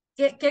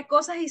 qué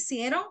cosas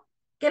hicieron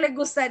que les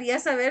gustaría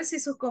saber si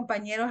sus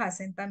compañeros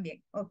hacen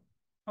también.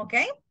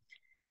 Okay?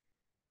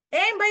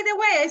 And by the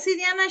way, I see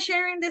Diana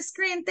sharing the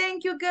screen.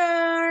 Thank you,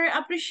 girl.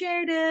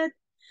 Appreciate it.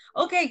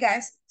 Okay,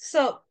 guys.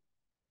 So,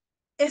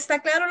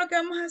 ¿está claro lo que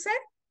vamos a hacer?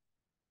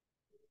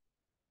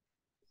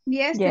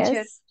 Yes, teacher.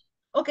 Yes.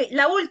 Ok,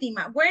 la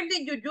última. Where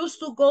did you used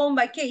to go on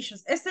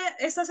vacations?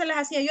 Estas se las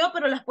hacía yo,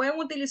 pero las pueden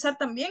utilizar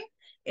también.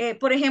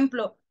 Por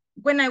ejemplo,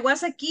 when I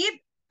was a kid,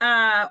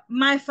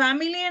 my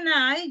family and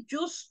I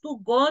used to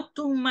go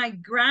to my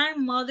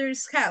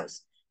grandmother's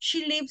house.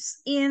 She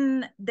lives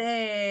in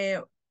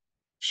a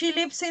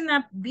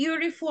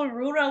beautiful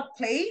rural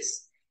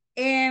place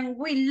and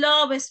we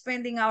love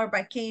spending our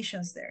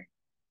vacations there.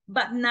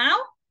 But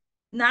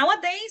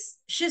nowadays,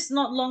 she's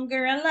no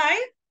longer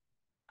alive.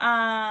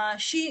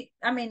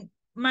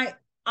 My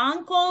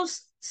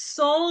uncles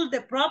sold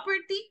the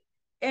property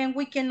and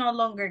we can no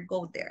longer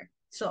go there.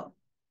 So,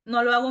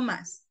 no lo hago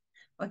más.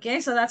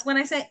 Okay, so that's when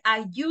I say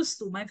I used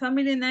to, my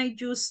family and I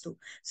used to.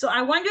 So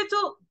I want you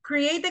to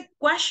create the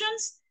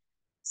questions.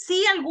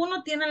 Si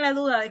alguno tiene la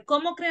duda de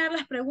cómo crear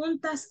las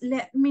preguntas,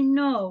 let me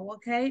know,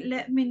 okay?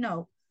 Let me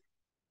know.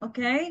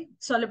 Okay,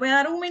 so le voy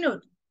a dar un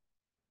minuto.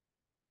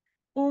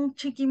 Un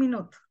chiqui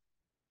minuto.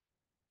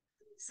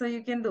 So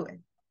you can do it.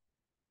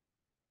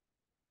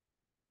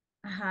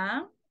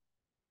 Ajá.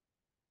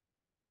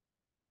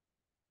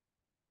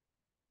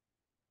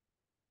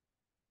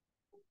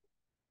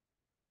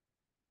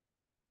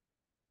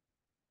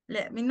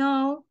 Let me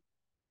know.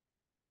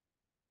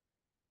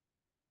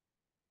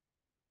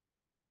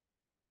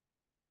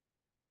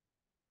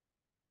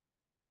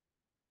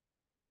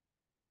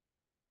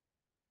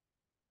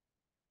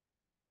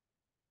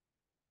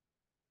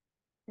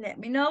 Let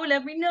me know,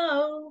 let me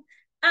know.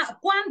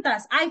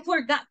 ¿Cuántas? I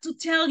forgot to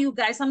tell you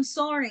guys, I'm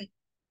sorry.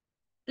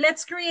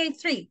 Let's create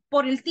 3,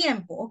 por el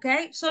tiempo, ¿ok?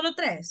 Solo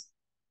 3,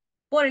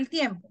 por el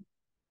tiempo.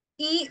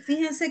 Y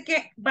fíjense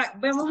que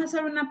vamos a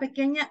hacer una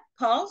pequeña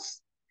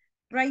pause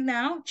right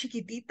now,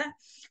 chiquitita,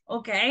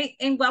 ¿ok?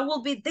 And what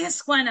will be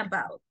this one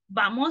about?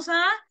 Vamos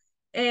a,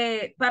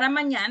 para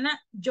mañana,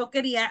 yo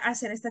quería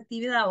hacer esta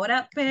actividad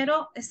ahora,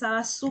 pero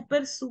estaba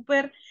súper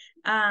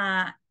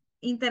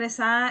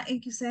interesada en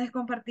que ustedes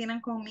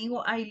compartieran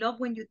conmigo. I love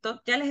when you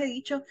talk. Ya les he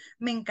dicho,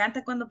 me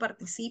encanta cuando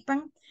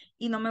participan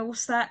y no me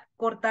gusta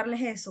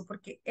cortarles eso,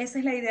 porque esa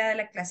es la idea de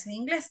la clase de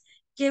inglés,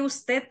 que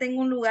usted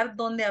tenga un lugar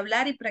donde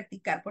hablar y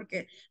practicar,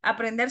 porque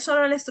aprender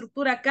solo la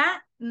estructura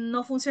acá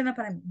no funciona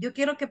para mí. Yo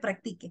quiero que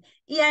practique.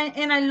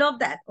 And I love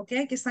that, ¿ok?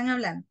 Que están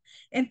hablando.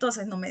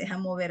 Entonces no me deja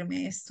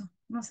moverme esto.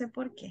 No sé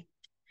por qué.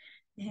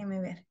 Déjenme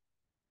ver.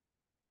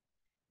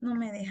 No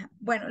me deja.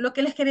 Bueno, lo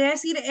que les quería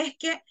decir es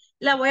que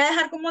la voy a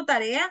dejar como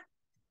tarea.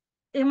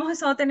 Hemos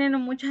estado teniendo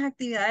muchas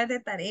actividades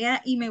de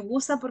tarea y me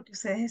gusta porque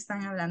ustedes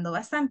están hablando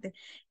bastante.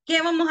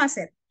 ¿Qué vamos a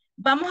hacer?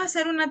 Vamos a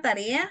hacer una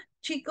tarea,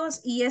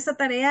 chicos, y esa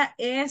tarea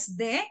es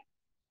de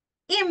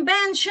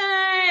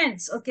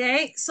inventions,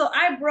 okay? So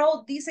I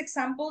brought these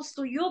examples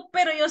to you,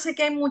 pero yo sé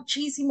que hay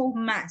muchísimos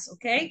más,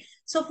 okay?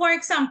 So for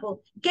example,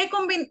 ¿qué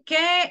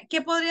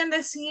podrían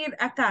decir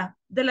acá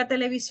de la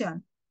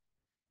televisión?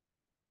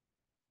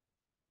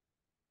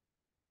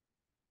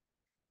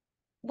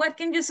 What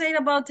can you say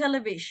about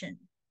television?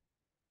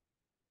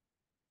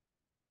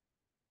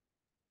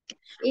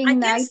 I In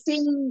guess,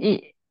 19,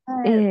 Y,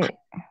 uh, eh,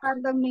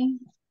 pardon me,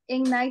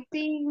 in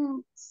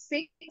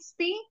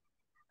 1960,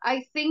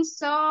 I think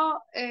so,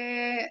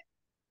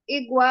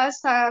 it was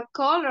a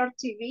color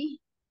TV.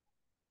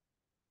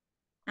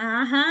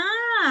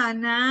 Ajá,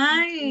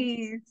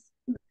 nice.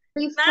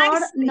 Before,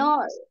 Nice.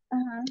 no.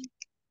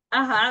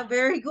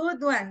 Very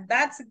good one.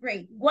 That's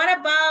great. What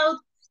about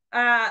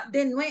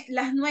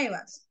las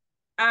nuevas?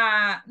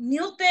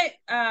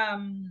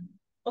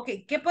 Ok,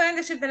 ¿qué pueden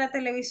decir de la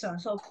televisión?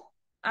 So,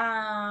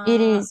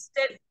 It is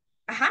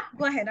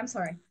go ahead, I'm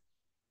sorry.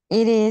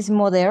 it is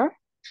modern.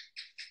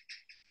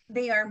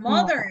 They are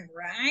Mo- modern,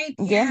 right?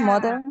 yeah, Yeah.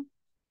 modern.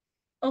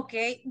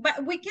 Okay,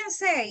 but we can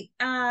say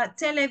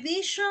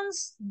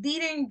televisions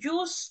didn't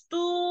used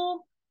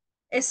to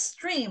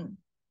stream,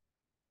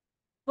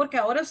 porque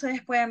ahora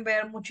ustedes pueden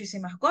ver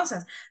muchísimas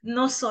cosas,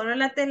 no solo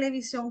la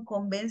televisión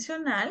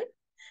convencional,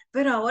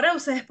 pero ahora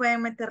ustedes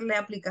pueden meterle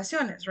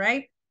aplicaciones,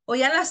 right? O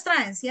ya las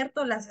traen,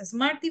 ¿cierto? Las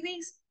Smart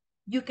TVs.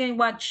 You can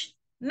watch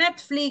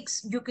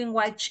Netflix, you can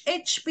watch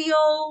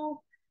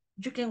HBO,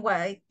 you can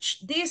watch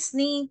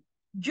Disney,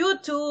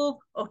 YouTube,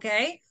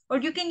 okay? Or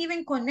you can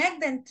even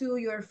connect them to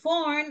your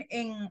phone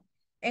and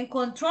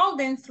control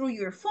them through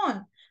your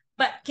phone.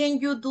 But can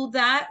you do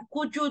that?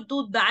 Could you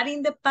do that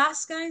in the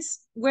past,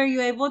 guys? Were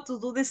you able to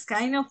do this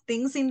kind of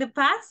things in the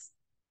past?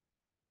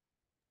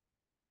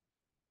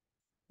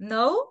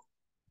 No?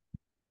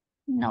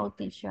 No,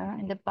 teacher.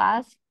 In the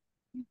past,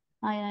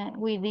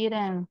 we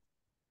didn't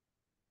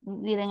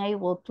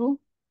able to.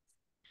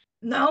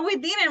 No, we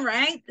didn't,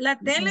 right? La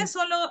tele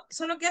Mm,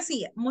 solo que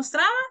hacía,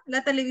 mostraba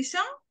la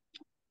televisión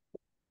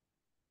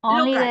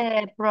Only local.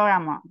 the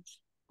programs.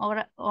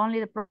 Or only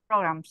the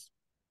programs.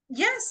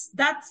 Yes,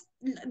 that's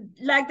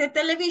like the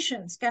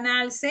televisions.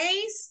 Canal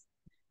 6,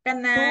 Two,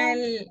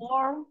 Canal,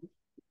 4,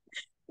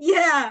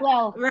 yeah,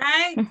 12.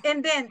 right?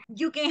 And then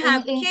you can In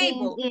have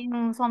cable.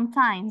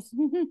 sometimes.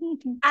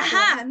 12.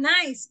 Aha,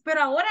 nice.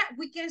 Pero ahora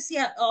we can see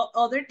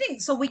other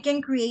things, so we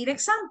can create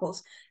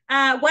examples.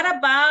 What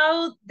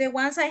about the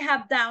ones I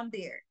have down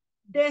there?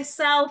 The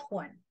cell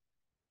phone.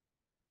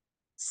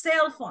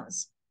 Cell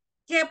phones.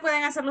 ¿Qué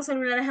pueden hacer los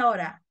celulares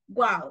ahora?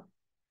 Wow.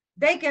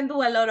 They can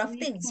do a lot of We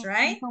things, can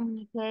right?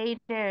 communicate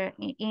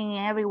in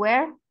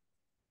everywhere.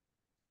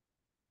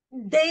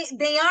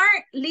 They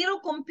are little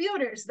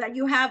computers that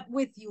you have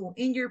with you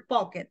in your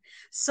pocket.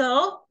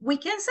 So we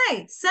can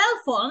say cell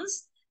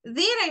phones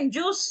didn't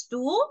used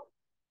to,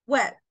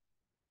 well,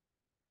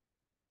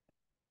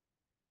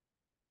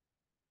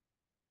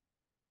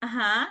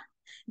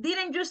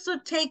 didn't used to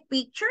take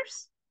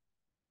pictures.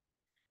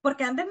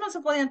 Porque antes no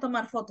se podían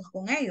tomar fotos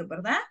con ellos,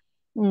 ¿verdad?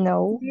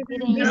 No. Didn't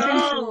Didn't listen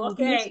use No, to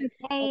to okay. music.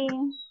 play.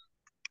 Didn't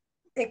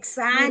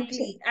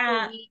Exactly.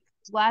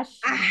 watch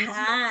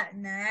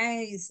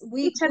Nice.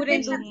 We Teacher,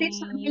 couldn't teacher, do.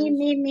 teacher, didn't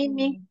me.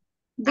 use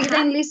Ajá.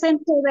 Didn't listen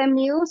to the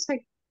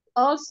music.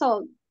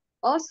 Also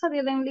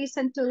didn't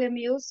listen to the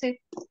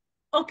music.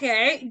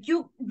 Okay,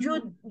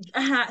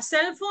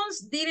 cell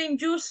phones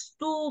didn't used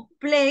to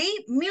play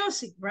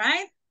music,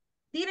 right?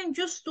 Didn't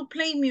used to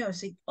play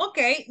music.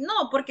 Okay,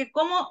 no, porque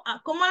como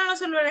eran los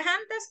celulares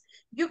antes,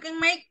 you can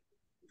make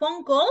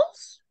phone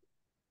calls,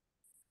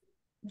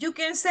 you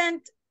can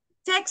send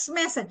text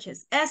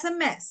messages,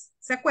 SMS,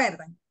 ¿se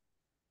acuerdan?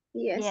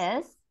 Yes.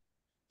 yes.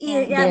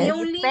 Y Yes. había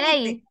un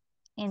límite.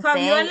 Pay.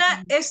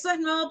 Fabiola, esto es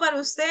nuevo para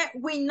usted,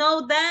 we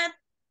know that,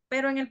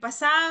 pero en el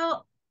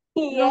pasado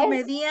los Yes.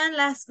 medían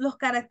los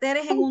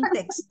caracteres en un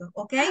texto,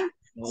 ¿ok?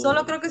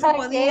 Solo creo que se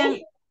podían,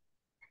 Okay.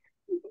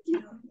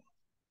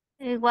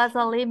 It was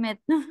a limit.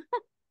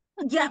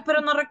 ya, pero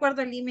no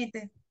recuerdo el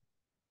límite.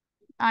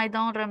 I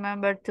don't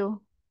remember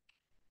too.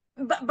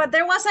 But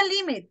there was a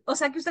limit, o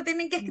sea que usted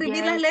tiene que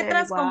escribir las Yes, there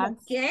letras como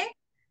was. que,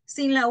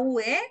 sin la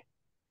UE,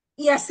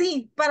 y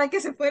así, para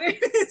que se fuera el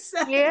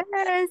mensaje. Yes,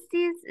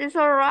 it's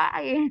all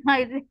right.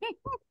 I think.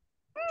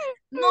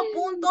 No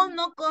puntos,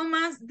 no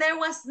comas, there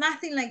was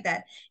nothing like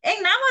that. And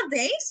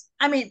nowadays,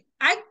 I mean,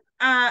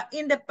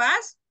 in the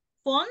past,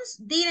 phones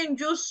didn't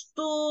used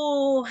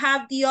to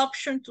have the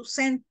option to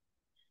send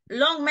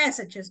long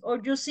messages or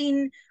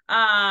using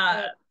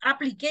The,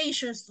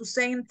 applications to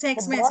send the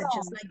text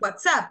messages bottom like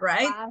WhatsApp,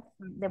 right?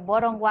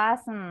 was,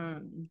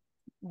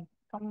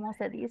 ¿cómo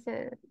se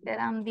dice?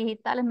 Eran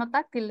digitales, no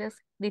táctiles.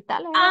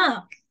 Digitales eran.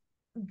 Ah,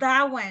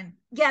 that one.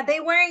 Yeah,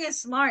 they weren't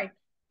smart.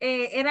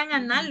 Eran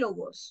Mhm.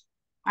 análogos.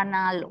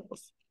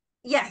 Análogos.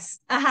 Yes.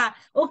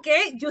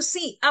 Okay, you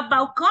see,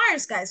 about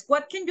cars, guys.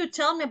 What can you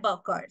tell me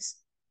about cars?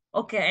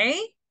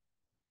 Okay.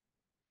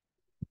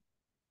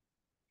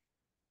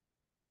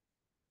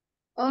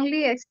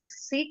 Only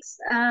six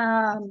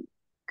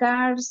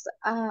cars.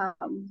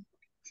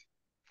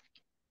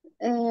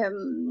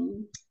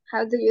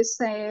 How do you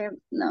say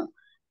no?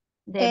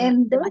 The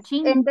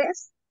machine. En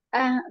this,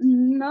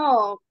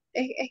 no,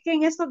 es que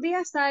en esos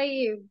días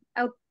hay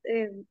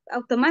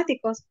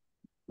automáticos.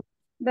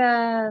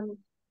 The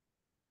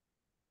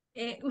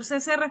Usted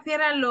se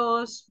refiere a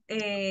los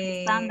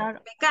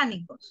Estándar.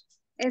 mecánicos.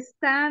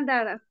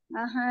 estándar,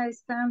 ajá,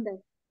 estándar.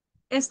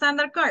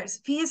 Standard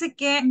cars. Fíjese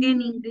que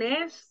en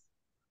inglés,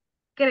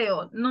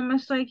 creo, no me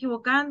estoy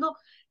equivocando,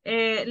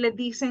 le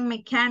dicen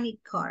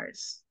mechanic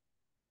cars.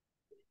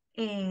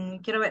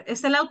 Quiero ver,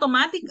 es el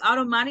automatic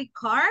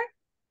car,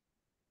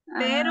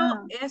 pero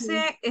Ah, sí.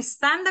 ese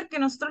estándar que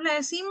nosotros le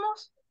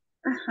decimos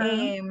Ajá.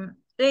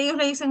 Ellos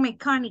le dicen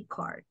mechanic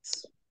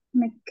cards.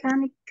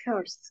 Mechanic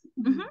course.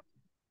 Ujú.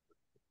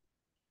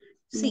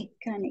 Sí,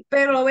 Mechanic.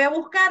 pero lo voy a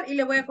buscar y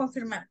le voy a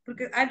confirmar,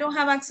 porque I don't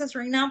have access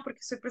right now porque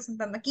estoy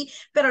presentando aquí,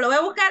 pero lo voy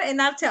a buscar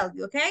and I'll tell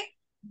you, okay?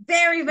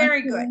 Very,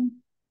 very good. Okay.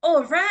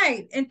 All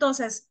right.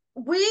 Entonces,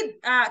 with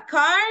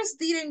cars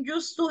didn't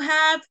used to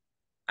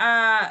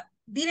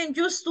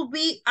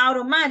be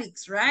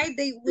automatics, right?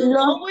 They will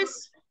Los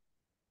always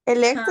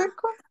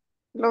eléctricos,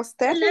 los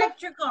Tesla.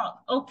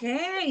 electrical.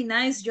 Okay,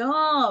 nice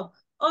job.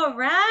 All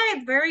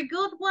right, very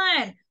good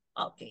one.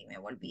 Ok, me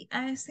volví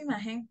a esta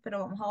imagen, pero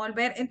vamos a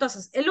volver.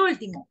 Entonces, el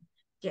último.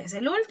 ¿Qué es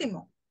el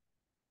último?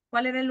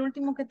 ¿Cuál era el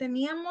último que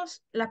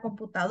teníamos? La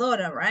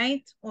computadora,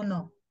 right? ¿O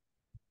no?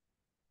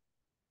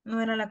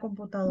 No era la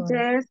computadora.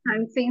 Yes,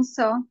 I think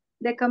so.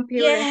 The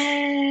computer.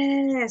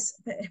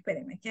 Yes.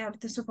 Espéreme, que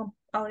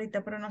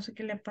ahorita, pero no sé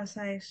qué le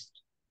pasa a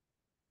esto.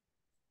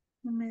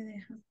 No me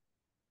deja.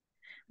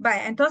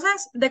 Vaya,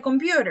 entonces, the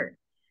computer.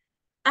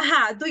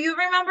 Ajá, do you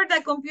remember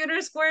that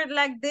computers were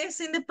like this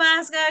in the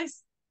past,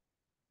 guys?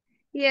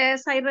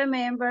 Yes, I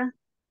remember.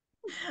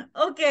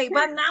 Okay,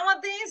 but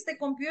nowadays the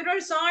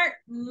computers are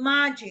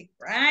magic,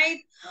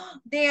 right?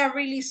 They are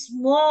really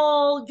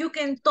small. You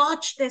can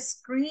touch the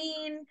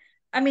screen.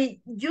 I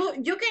mean, you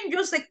can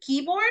use the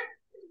keyboard,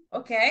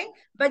 okay,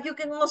 but you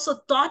can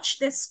also touch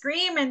the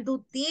screen and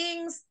do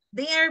things.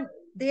 They are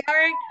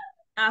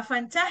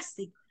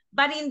fantastic.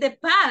 But in the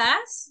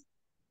past,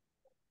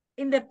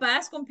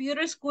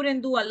 computers couldn't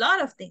do a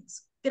lot of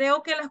things.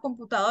 Creo que las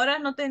computadoras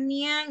no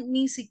tenían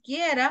ni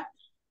siquiera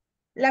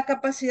la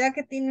capacidad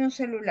que tiene un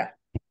celular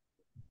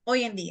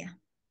hoy en día.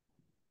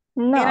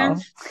 Eran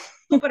No.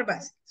 súper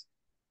básicos.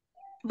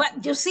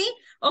 But you see,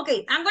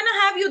 okay, I'm gonna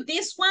have you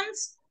these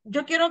ones.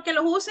 Yo quiero que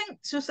los usen.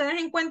 Si ustedes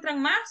encuentran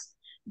más,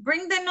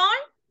 bring them on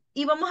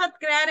y vamos a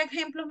crear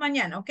ejemplos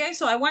mañana, okay?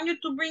 So I want you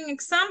to bring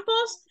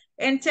examples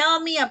and tell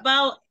me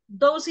about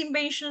those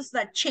inventions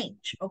that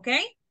change,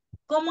 okay?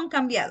 ¿Cómo han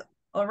cambiado?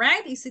 All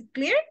right, is it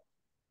clear?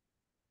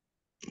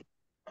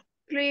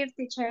 Clear,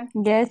 teacher.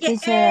 Yes,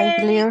 teacher, I Yay!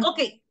 clear.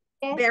 Ok,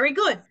 very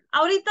good.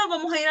 Ahorita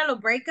vamos a ir a los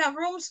breakout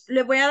rooms.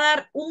 Le voy a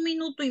dar 1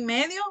 minuto y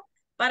medio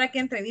para que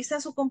entreviste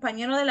a su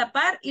compañero de la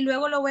par y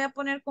luego lo voy a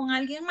poner con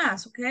alguien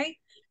más, ¿ok?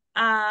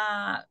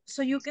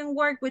 So you can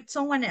work with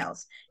someone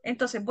else.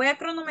 Entonces voy a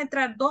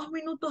cronometrar 2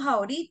 minutos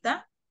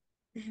ahorita.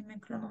 Déjenme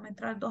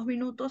cronometrar 2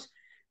 minutos.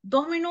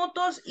 2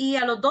 minutos y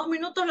a los 2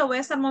 minutos lo voy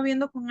a estar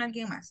moviendo con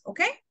alguien más,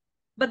 ¿ok?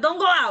 But don't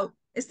go out.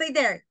 Stay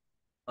there.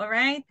 All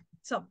right?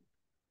 So,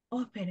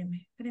 oh,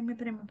 espéreme.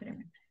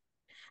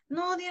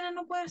 No, Diana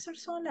no puede estar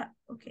sola.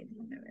 Ok,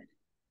 déjame ver.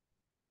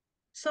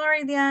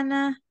 Sorry,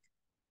 Diana.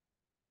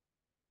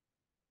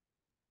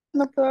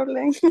 No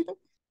problem.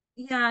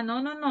 Yeah, no.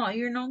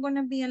 You're not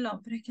gonna be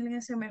alone. Pero es que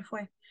alguien se me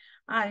fue.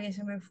 Alguien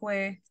se me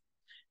fue.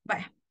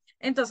 Vaya.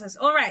 Entonces,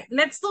 all right.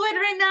 Let's do it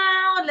right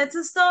now. Let's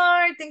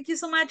start. Thank you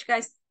so much,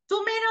 guys.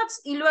 2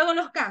 minutes y luego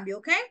los cambio,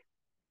 ¿ok?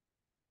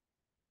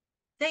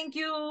 Thank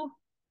you.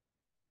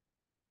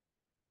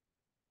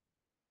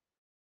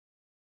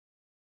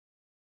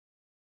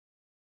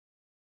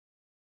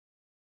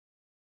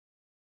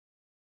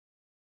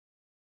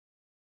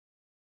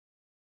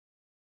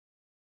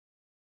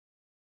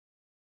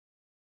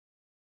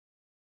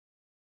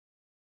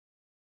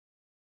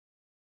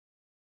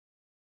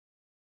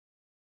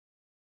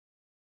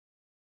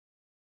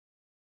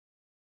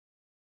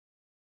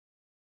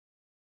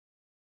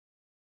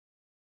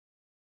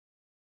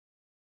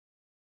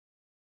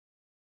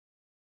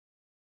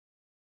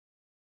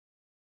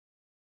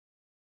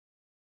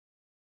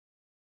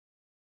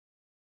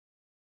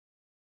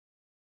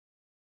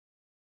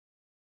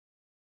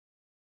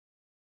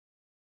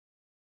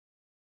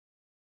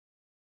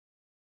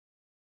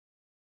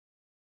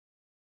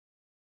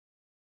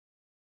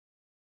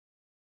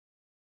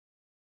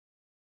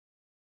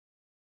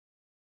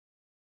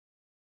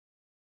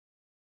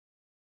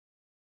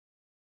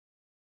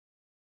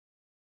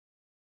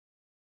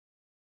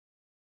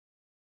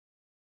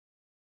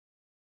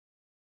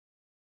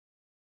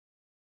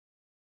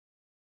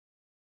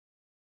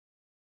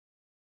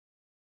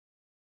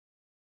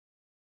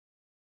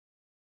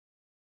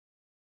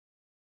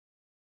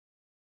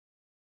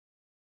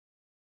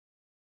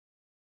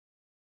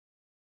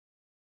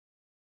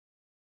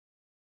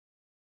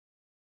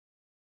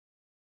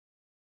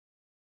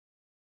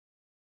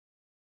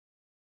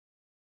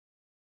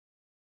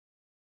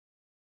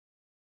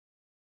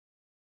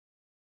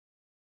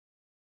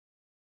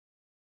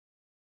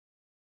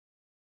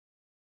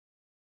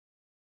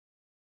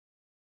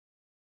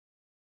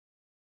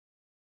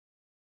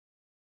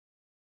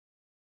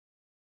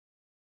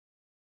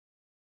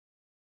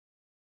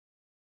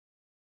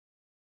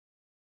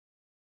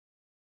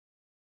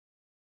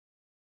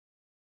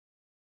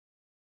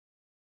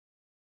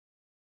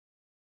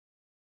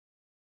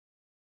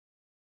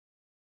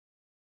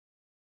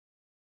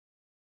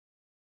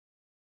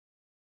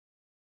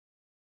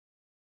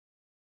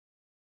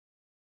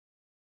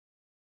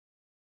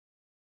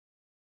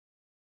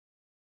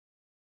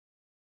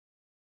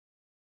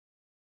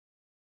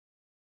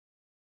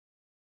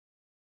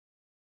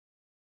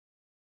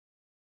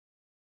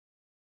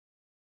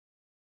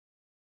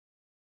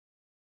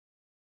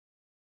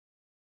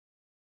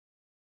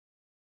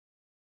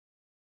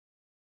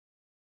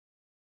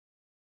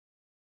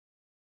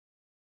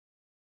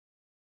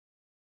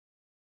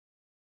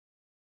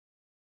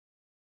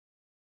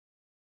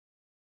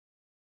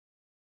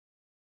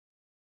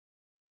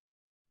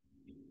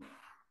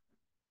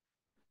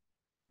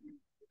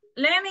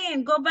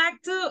 Lenin, go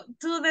back to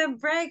the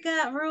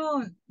breakout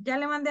room. Ya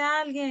le mandé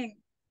a alguien.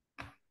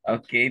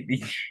 Okay,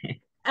 teacher.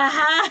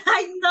 Ajá,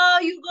 I know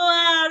you go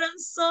out, I'm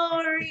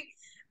sorry.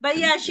 But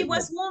yeah, she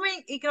was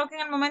moving y creo que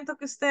en el momento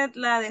que usted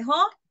la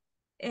dejó,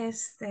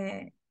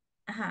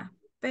 ajá,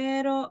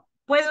 pero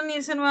puede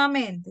unirse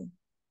nuevamente.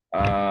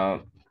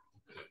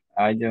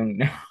 I don't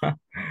know.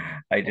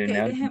 I Ok, don't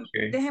know,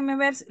 teacher. déjeme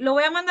ver. Lo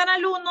voy a mandar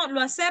al uno,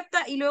 lo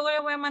acepta y luego le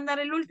voy a mandar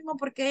el último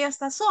porque ella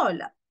está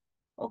sola.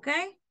 ¿Ok?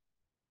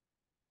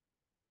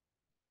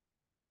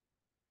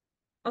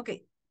 Ok,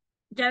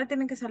 ya le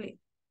tienen que salir.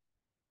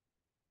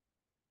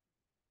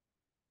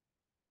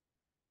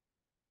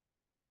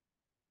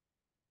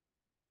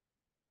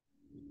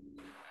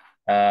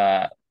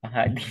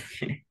 Ajá,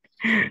 teacher.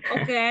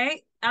 Ok,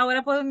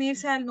 ahora puede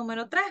unirse al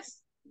número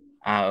 3.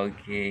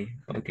 Okay,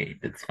 okay,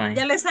 that's fine.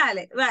 Ya le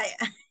sale, vaya.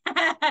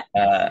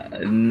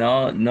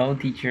 No, no,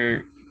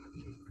 teacher.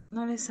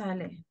 No le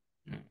sale.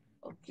 No.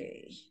 Ok.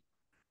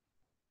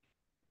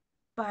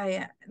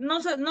 Vaya. No,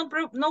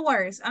 no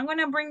worries. I'm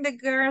gonna bring the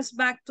girls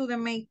back to the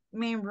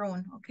main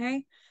room,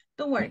 okay?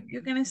 Don't worry,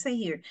 you can stay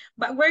here.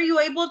 But were you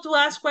able to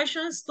ask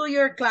questions to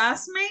your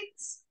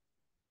classmates?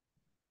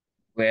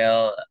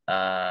 Well,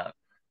 uh,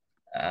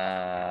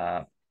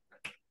 I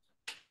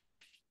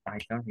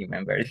don't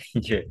remember,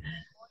 teacher.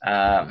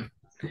 Um,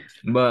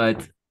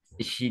 but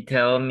she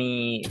told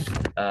me,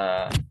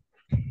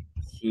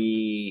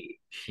 she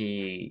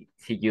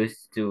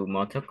used to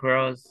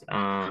motocross,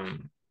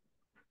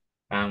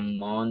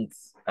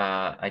 months,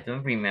 I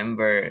don't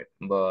remember,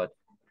 but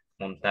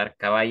montar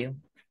caballo,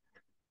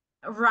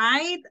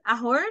 Ride a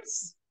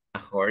horse? a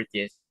horse,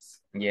 yes,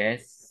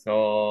 yes.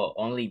 So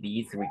only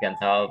these we can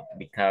talk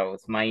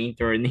because my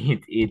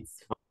internet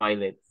it's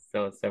violent.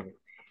 So sorry.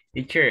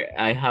 Teacher,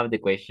 I have the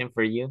question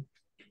for you.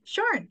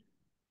 Sure.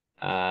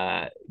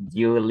 Uh,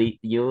 you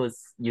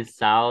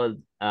saw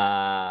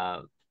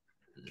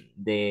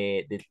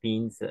the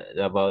things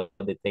about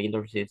the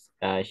Taylor Swift.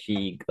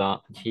 She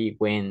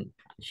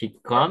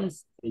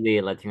comes to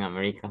the Latin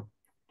America.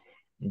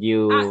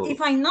 You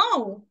If I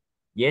know,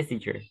 yes,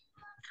 teacher.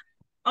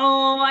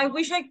 oh, I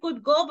wish I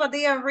could go, but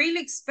they are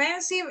really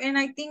expensive, and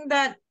I think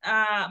that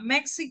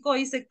Mexico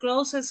is the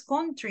closest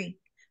country.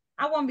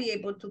 I won't be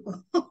able to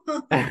go.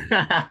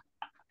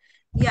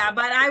 Yeah,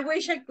 but I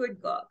wish I could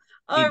go.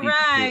 Hey, All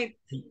right.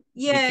 teacher,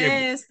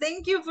 Yes,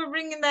 thank you for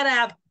bringing that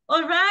up.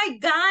 All right,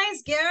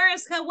 guys,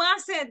 girls, how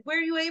was it?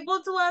 Were you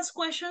able to ask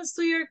questions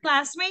to your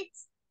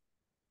classmates?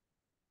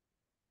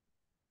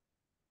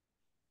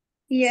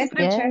 Yes,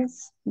 Siempre. teacher.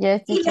 Yes,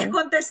 yes, Y les teacher.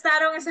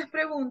 contestaron esas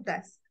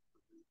preguntas.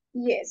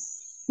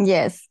 Yes.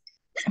 Yes.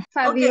 Okay,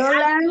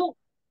 Fabiola,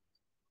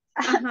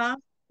 Ajá.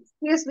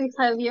 excuse me,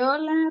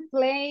 Fabiola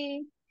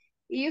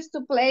used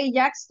to play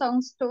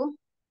Jackstones too.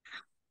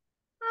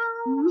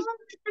 Mhm. Oh,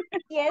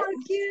 Yes. how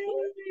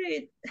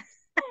cute.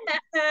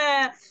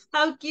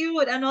 How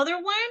cute. Another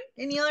one?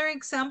 Any other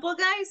example,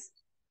 guys?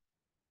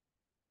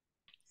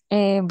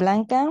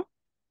 Blanca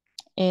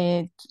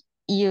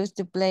used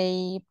to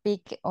play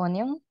pick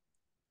onion,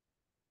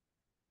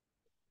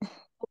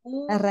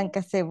 Ooh.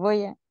 arranca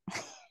cebolla.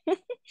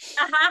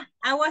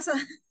 I was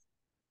okay,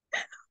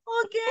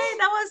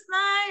 that was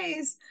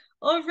nice.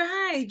 All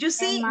right. You And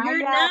see,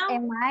 you're now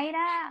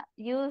Mayra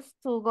used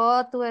to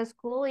go to a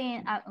school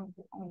in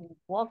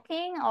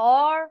walking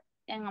or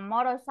in a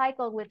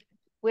motorcycle with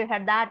her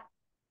dad.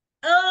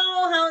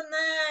 oh, how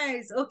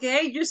nice.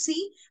 Okay, you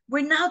see,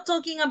 we're now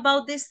talking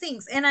about these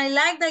things. And I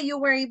like that you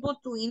were able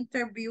to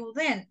interview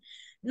them.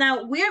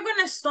 Now, we're going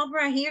to stop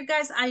right here,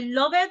 guys. I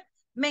love it.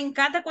 Me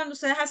encanta cuando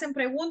ustedes hacen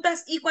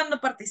preguntas y cuando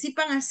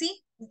participan así.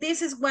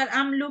 This is what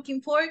I'm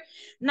looking for.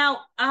 Now,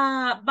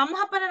 vamos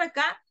a parar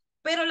acá,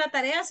 pero la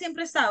tarea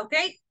siempre está, ¿ok?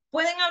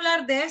 Pueden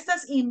hablar de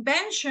estas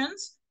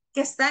inventions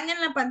que están en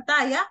la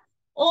pantalla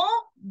o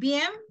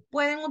bien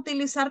pueden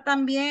utilizar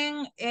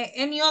también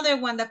any other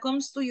one that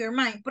comes to your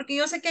mind, porque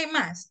yo sé que hay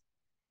más.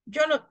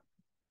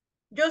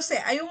 Yo sé,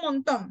 hay un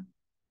montón.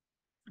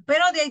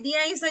 Pero the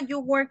idea is that you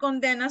work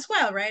on them as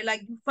well, right?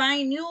 Like you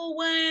find new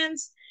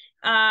ones,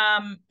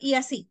 y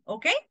así,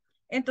 ¿ok?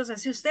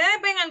 Entonces, si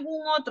ustedes ven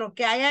algún otro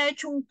que haya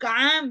hecho un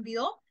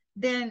cambio,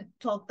 then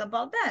talk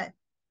about that.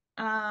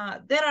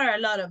 There are a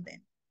lot of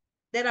them.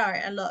 There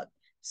are a lot.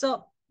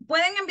 So,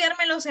 pueden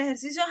enviarme los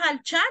ejercicios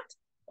al chat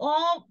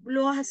o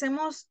los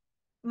hacemos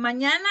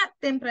mañana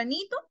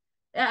tempranito,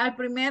 la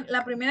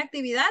primera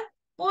actividad,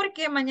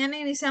 porque mañana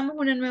iniciamos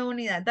una nueva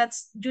unidad.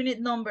 That's unit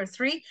number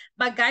 3.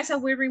 But guys, I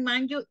will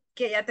remind you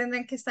que ya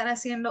tendrán que estar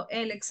haciendo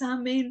el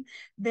examen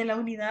de la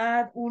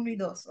unidad 1 y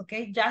 2, ¿ok?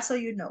 Just so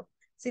you know.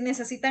 Si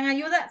necesitan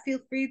ayuda, feel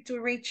free to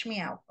reach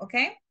me out, ¿ok?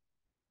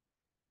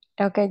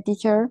 Okay,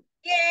 teacher.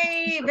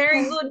 Yay,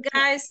 very good,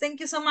 guys. Thank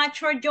you so much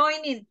for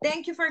joining.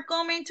 Thank you for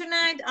coming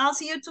tonight. I'll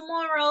see you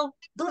tomorrow.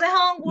 Do the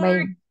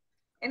homework Bye.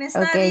 and Okay,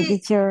 study.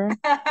 teacher.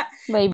 Bye.